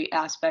on every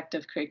aspect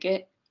of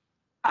cricket.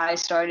 I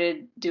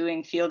started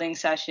doing fielding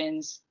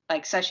sessions,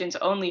 like sessions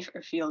only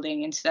for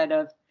fielding instead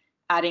of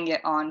adding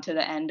it on to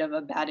the end of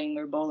a batting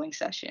or bowling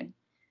session.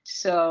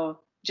 So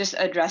just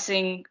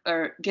addressing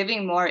or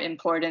giving more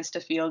importance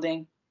to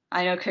fielding.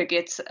 I know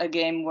cricket's a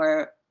game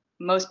where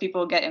most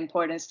people get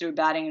importance through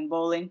batting and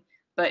bowling,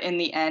 but in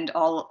the end,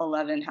 all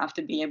 11 have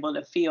to be able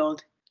to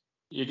field.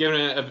 You're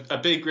giving a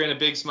big grin, a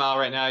big smile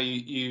right now.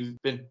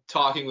 You've been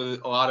talking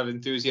with a lot of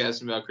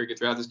enthusiasm about cricket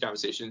throughout this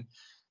conversation.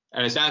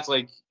 And it sounds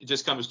like it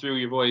just comes through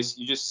your voice.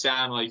 You just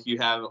sound like you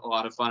have a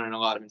lot of fun and a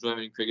lot of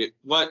enjoyment in cricket.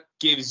 What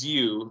gives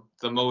you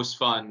the most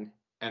fun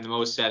and the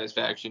most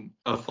satisfaction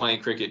of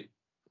playing cricket?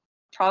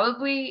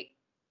 Probably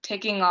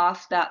ticking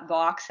off that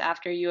box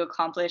after you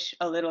accomplish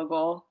a little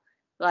goal,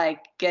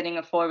 like getting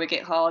a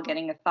 4-wicket haul,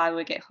 getting a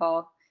 5-wicket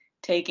haul,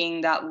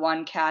 taking that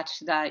one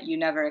catch that you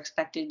never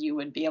expected you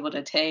would be able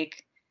to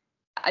take.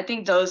 I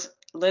think those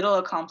little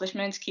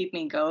accomplishments keep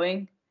me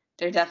going.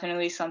 They're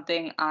definitely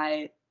something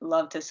I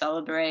love to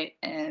celebrate.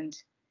 And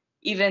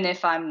even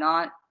if I'm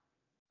not,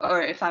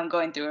 or if I'm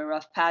going through a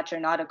rough patch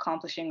or not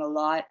accomplishing a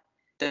lot,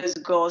 those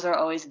goals are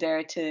always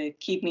there to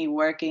keep me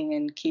working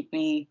and keep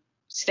me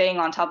staying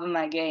on top of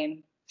my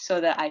game so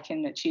that I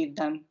can achieve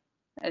them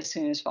as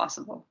soon as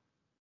possible.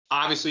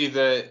 Obviously,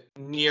 the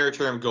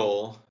near-term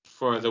goal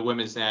for the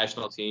women's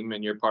national team,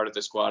 and you're part of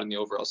the squad in the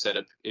overall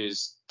setup,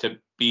 is to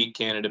beat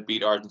Canada,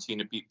 beat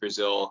Argentina, beat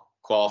Brazil,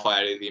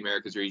 qualify to the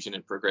Americas region,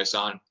 and progress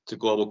on to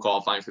global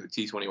qualifying for the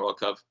T20 World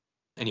Cup.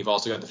 And you've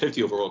also got the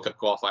 50 over World Cup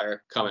qualifier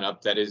coming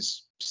up that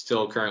is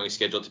still currently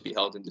scheduled to be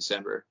held in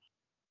December.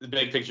 The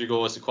big picture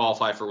goal is to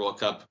qualify for World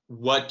Cup.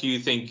 What do you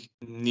think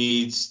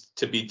needs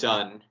to be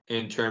done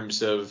in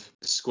terms of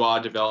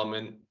squad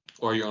development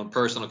or your own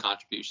personal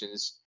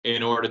contributions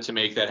in order to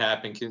make that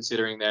happen,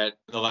 considering that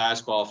the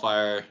last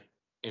qualifier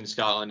in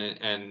Scotland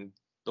and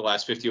the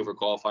last 50 over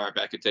qualifier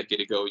back a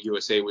decade ago,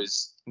 USA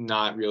was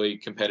not really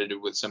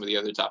competitive with some of the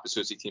other top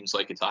associate teams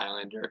like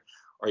Thailand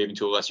or even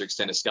to a lesser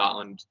extent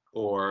Scotland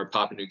or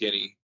Papua New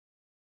Guinea?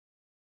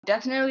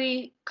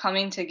 Definitely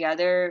coming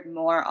together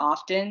more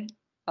often,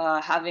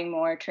 having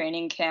more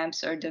training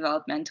camps or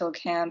developmental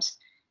camps,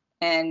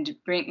 and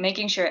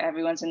making sure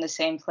everyone's in the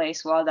same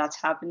place while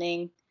that's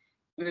happening.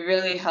 It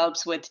really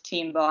helps with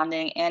team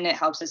bonding, and it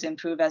helps us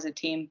improve as a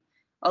team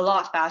a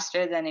lot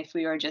faster than if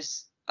we were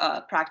just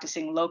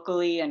practicing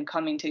locally and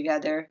coming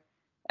together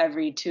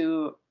every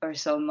 2 or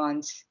so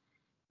months.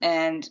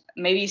 And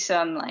maybe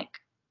some like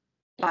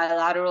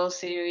bilateral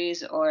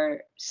series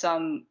or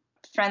some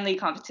friendly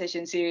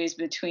competition series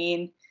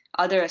between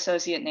other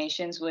associate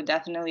nations would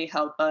definitely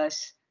help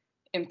us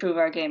improve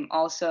our game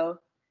also.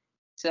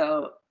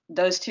 So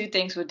those two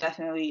things would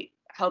definitely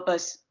help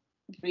us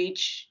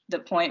reach the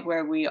point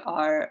where we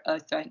are a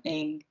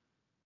threatening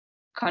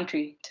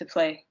country to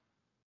play.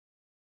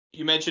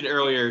 You mentioned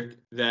earlier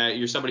that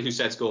you're somebody who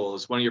sets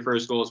goals. One of your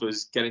first goals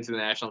was getting to the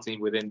national team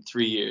within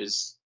 3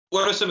 years.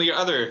 What are some of your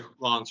other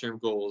long-term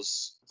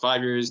goals?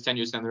 5 years, 10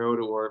 years down the road,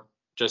 or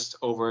just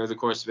over the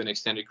course of an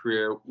extended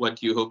career? What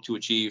do you hope to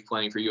achieve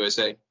playing for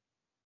USA?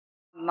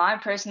 My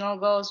personal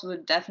goals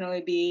would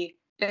definitely be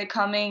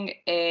becoming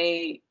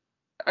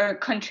or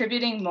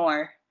contributing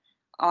more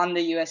on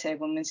the USA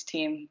women's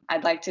team.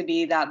 I'd like to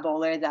be that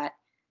bowler that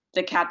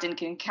the captain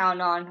can count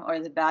on,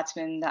 or the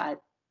batsman that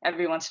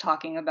everyone's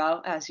talking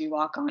about as you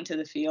walk onto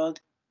the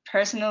field.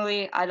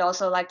 Personally, I'd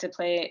also like to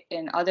play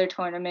in other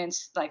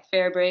tournaments, like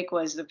Fair Break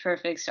was the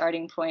perfect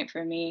starting point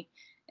for me,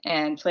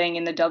 and playing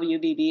in the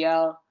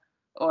WBBL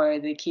or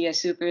the Kia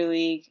Super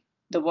League,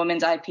 the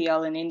Women's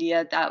IPL in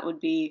India, that would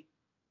be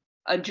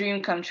a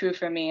dream come true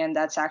for me, and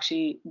that's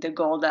actually the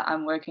goal that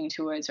I'm working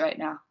towards right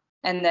now.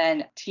 And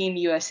then Team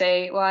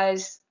USA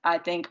wise, I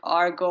think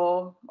our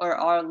goal or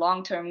our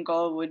long-term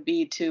goal would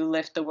be to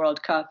lift the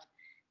World Cup.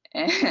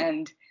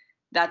 And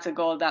that's a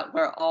goal that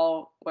we're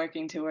all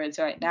working towards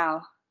right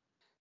now.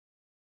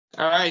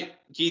 All right,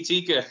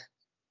 Geetika,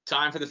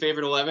 time for the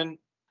favorite 11.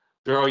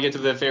 Before we get to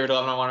the favorite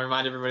 11, I want to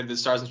remind everybody that the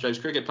Stars and Stripes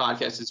Cricket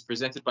Podcast is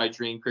presented by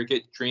Dream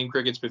Cricket. Dream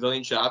Cricket's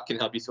Pavilion Shop can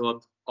help you fill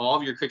up all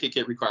of your cricket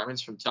kit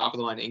requirements from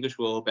top-of-the-line English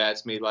willow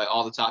bats made by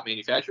all the top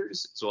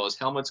manufacturers, as well as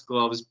helmets,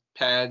 gloves,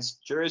 pads,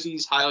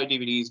 jerseys, highlight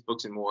DVDs,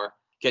 books, and more.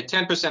 Get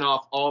 10%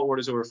 off all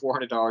orders over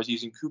 $400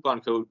 using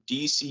coupon code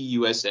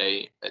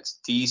DCUSA. That's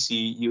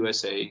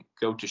DCUSA.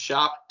 Go to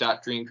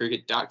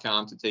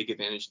shop.dreamcricket.com to take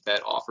advantage of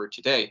that offer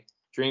today.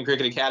 Dream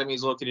Cricket Academy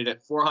is located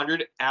at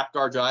 400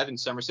 Apgar Drive in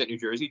Somerset, New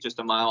Jersey, just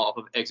a mile off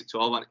of exit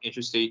 12 on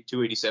Interstate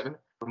 287.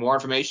 For more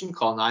information,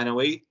 call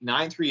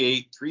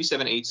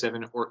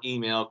 908-938-3787 or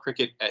email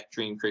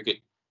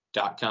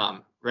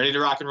cricket@dreamcricket.com. Ready to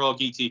rock and roll,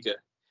 Geetika.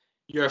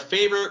 Your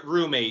favorite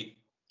roommate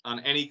on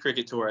any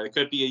cricket tour? It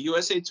could be a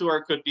USA tour,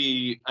 it could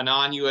be a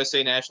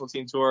non-USA national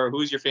team tour.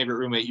 Who's your favorite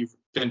roommate you've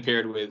been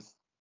paired with?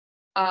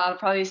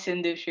 Probably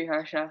Sindhu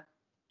Sriharsha.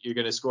 You're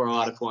going to score a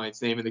lot of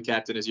points naming the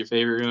captain as your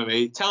favorite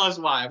roommate. Tell us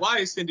why. Why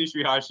is Sindhu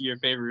Sriharsha your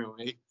favorite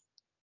roommate?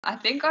 I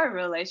think our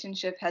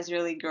relationship has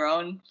really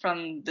grown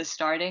from the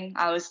starting.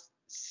 I was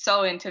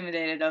so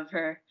intimidated of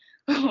her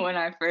when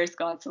I first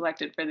got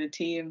selected for the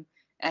team.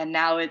 And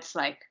now it's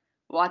like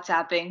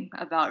WhatsApping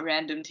about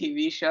random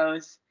TV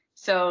shows.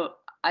 So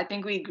I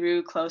think we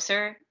grew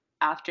closer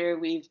after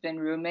we've been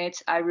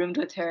roommates. I roomed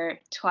with her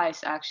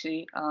twice,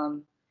 actually.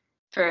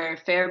 For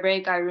Fair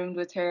Break, I roomed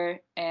with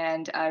her,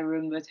 and I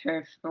roomed with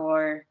her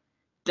for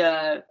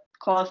the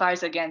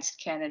qualifiers against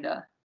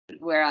Canada,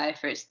 where I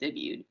first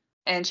debuted.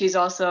 And she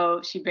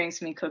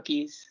brings me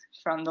cookies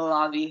from the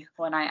lobby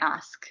when I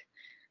ask.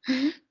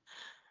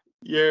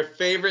 Your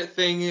favorite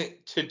thing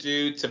to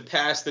do to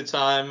pass the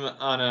time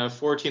on a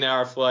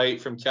 14-hour flight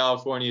from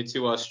California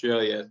to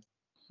Australia?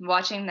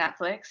 Watching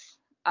Netflix.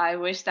 I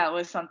wish that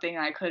was something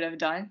I could have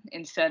done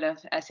instead of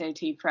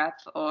SAT prep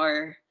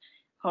or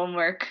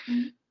homework.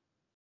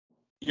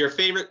 Your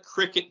favorite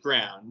cricket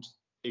ground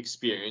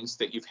experience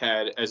that you've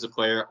had as a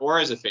player or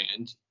as a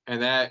fan,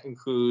 and that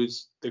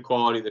includes the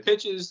quality of the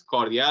pitches, the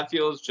quality of the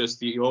outfields, just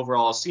the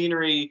overall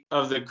scenery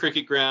of the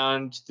cricket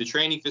ground, the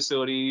training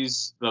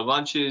facilities, the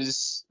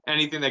lunches,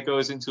 anything that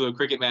goes into a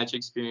cricket match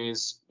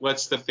experience.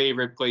 What's the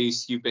favorite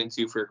place you've been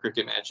to for a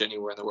cricket match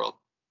anywhere in the world?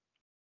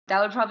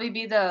 That would probably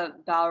be the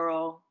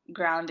Balmoral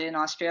ground in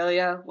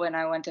Australia when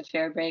I went to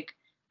Fairbreak.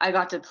 I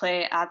got to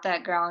play at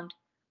that ground,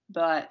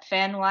 but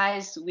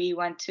fan-wise, we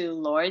went to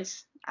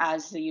Lord's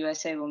as the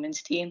USA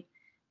women's team,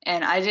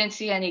 and I didn't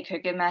see any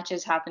cricket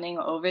matches happening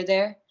over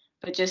there,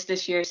 but just the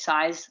sheer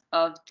size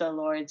of the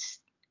Lord's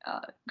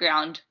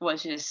ground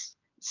was just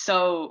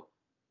so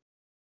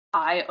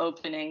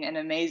eye-opening and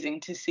amazing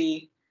to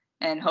see,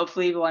 and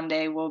hopefully one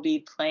day we'll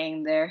be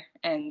playing there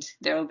and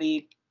there will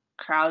be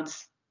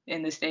crowds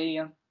in the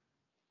stadium.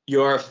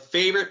 Your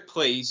favorite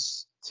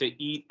place to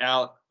eat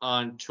out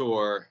on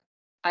tour?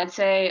 I'd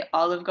say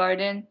Olive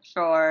Garden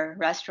for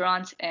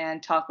restaurants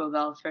and Taco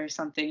Bell for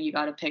something you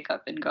got to pick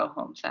up and go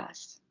home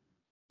fast.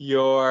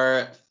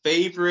 Your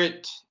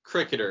favorite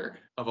cricketer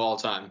of all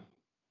time?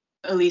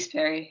 Elise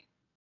Perry.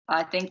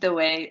 I think the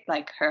way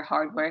her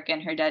hard work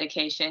and her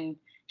dedication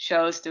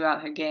shows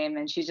throughout her game,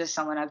 and she's just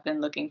someone I've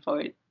been looking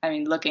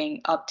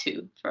up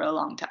to for a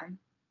long time.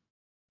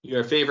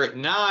 Your favorite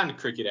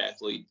non-cricket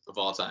athlete of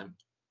all time?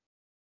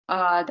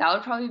 That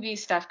would probably be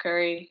Steph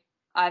Curry.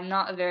 I'm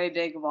not a very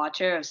big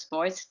watcher of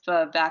sports,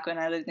 but back when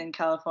I lived in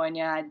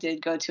California, I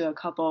did go to a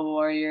couple of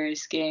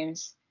Warriors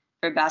games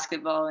for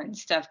basketball, and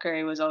Steph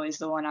Curry was always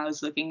the one I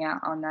was looking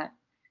at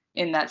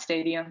in that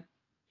stadium.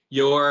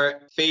 Your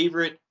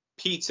favorite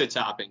pizza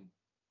topping?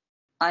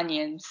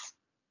 Onions.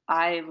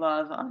 I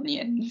love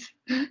onions.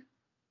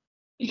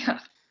 Yeah.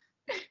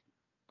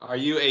 Are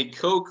you a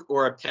Coke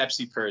or a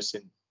Pepsi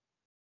person?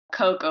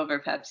 Coke over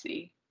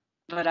Pepsi,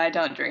 but I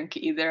don't drink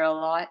either a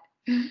lot.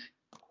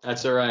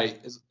 That's all right.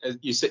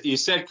 You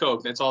said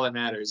Coke. That's all that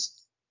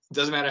matters. It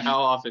doesn't matter how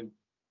often.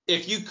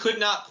 If you could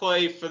not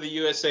play for the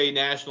USA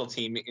national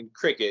team in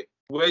cricket,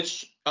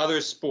 which other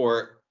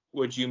sport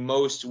would you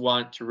most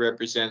want to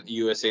represent the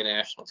USA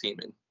national team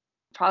in?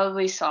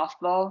 Probably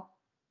softball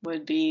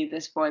would be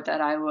the sport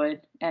that I would,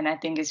 and I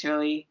think it's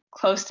really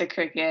close to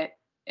cricket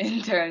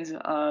in terms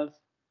of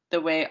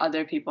the way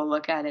other people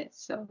look at it.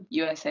 So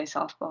USA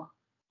softball.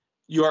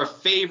 Your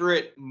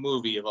favorite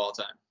movie of all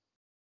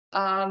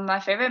time? My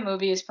favorite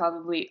movie is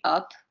probably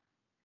Up.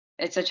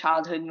 It's a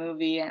childhood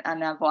movie,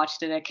 and I've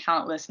watched it a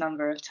countless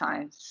number of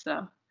times,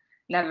 so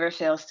never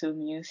fails to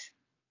amuse.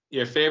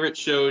 Your favorite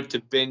show to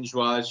binge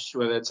watch,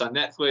 whether it's on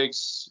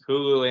Netflix,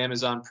 Hulu,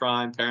 Amazon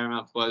Prime,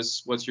 Paramount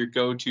Plus, what's your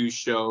go-to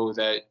show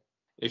that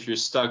if you're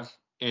stuck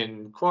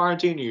in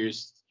quarantine or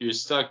you're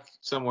stuck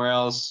somewhere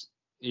else,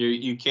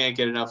 you can't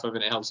get enough of it,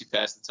 and it helps you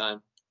pass the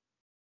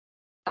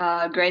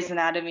time? Grey's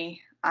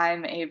Anatomy.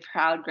 I'm a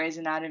proud Grey's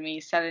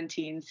Anatomy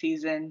 17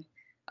 season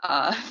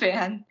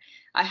fan.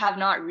 I have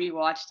not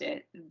rewatched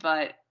it,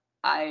 but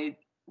I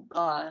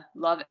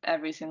love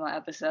every single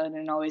episode, and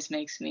it always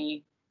makes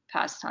me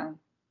pass time.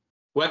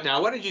 What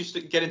now? What did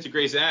you get into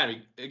Grey's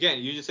Anatomy? Again,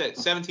 you just said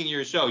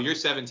 17-year show. You're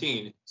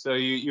 17, so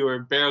you were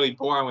barely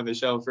born when the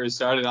show first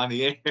started on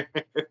the air.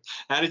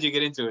 How did you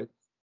get into it?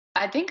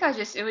 I think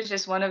it was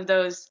just one of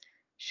those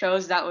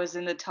shows that was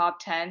in the top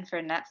 10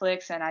 for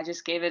Netflix, and I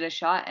just gave it a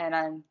shot,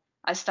 and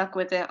I stuck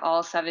with it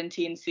all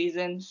 17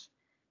 seasons,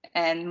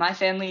 and my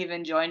family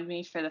even joined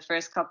me for the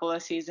first couple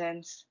of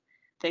seasons.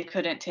 They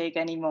couldn't take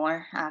any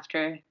more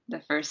after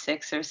the first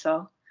 6 or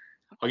so.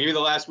 I'll give you the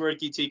last word,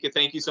 Geetika.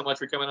 Thank you so much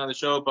for coming on the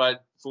show,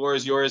 but floor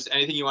is yours.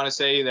 Anything you want to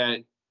say that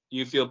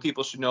you feel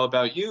people should know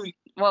about you?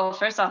 Well,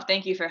 first off,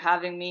 thank you for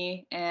having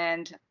me,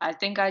 and I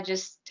think I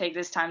just take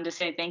this time to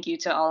say thank you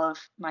to all of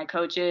my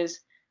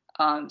coaches,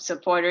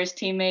 supporters,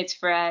 teammates,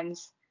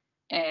 friends,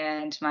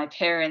 and my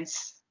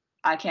parents.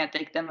 I can't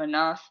thank them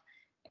enough.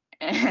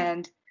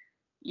 And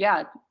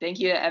yeah, thank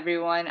you to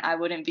everyone. I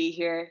wouldn't be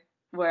here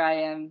where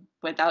I am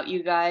without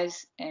you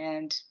guys,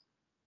 and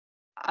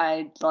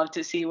I'd love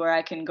to see where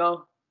I can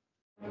go.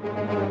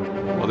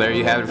 Well, there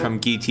you have it from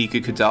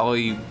Geetika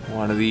Kodali,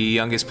 one of the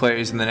youngest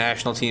players in the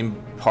national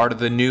team, part of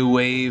the new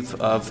wave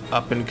of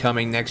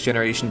up-and-coming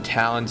next-generation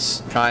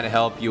talents trying to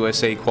help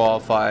USA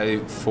qualify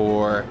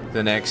for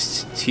the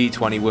next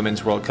T20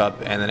 Women's World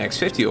Cup and the next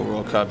 50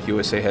 World Cup.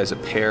 USA has a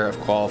pair of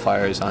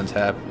qualifiers on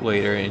tap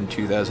later in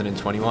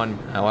 2021.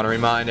 I want to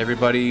remind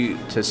everybody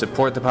to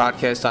support the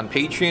podcast on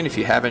Patreon. If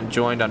you haven't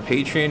joined on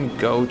Patreon,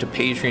 go to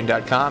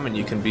patreon.com and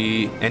you can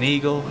be an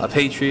Eagle, a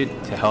Patriot,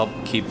 to help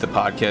keep the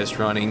podcast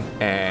running.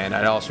 And I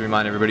I'd also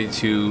remind everybody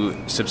to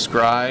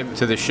subscribe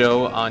to the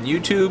show on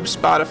YouTube,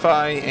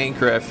 Spotify,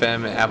 Anchor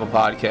FM, Apple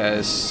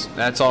Podcasts.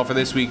 That's all for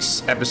this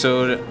week's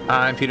episode.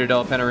 I'm Peter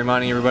Del Pena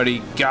reminding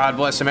everybody, God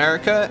bless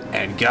America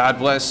and God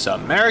bless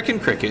American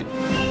cricket.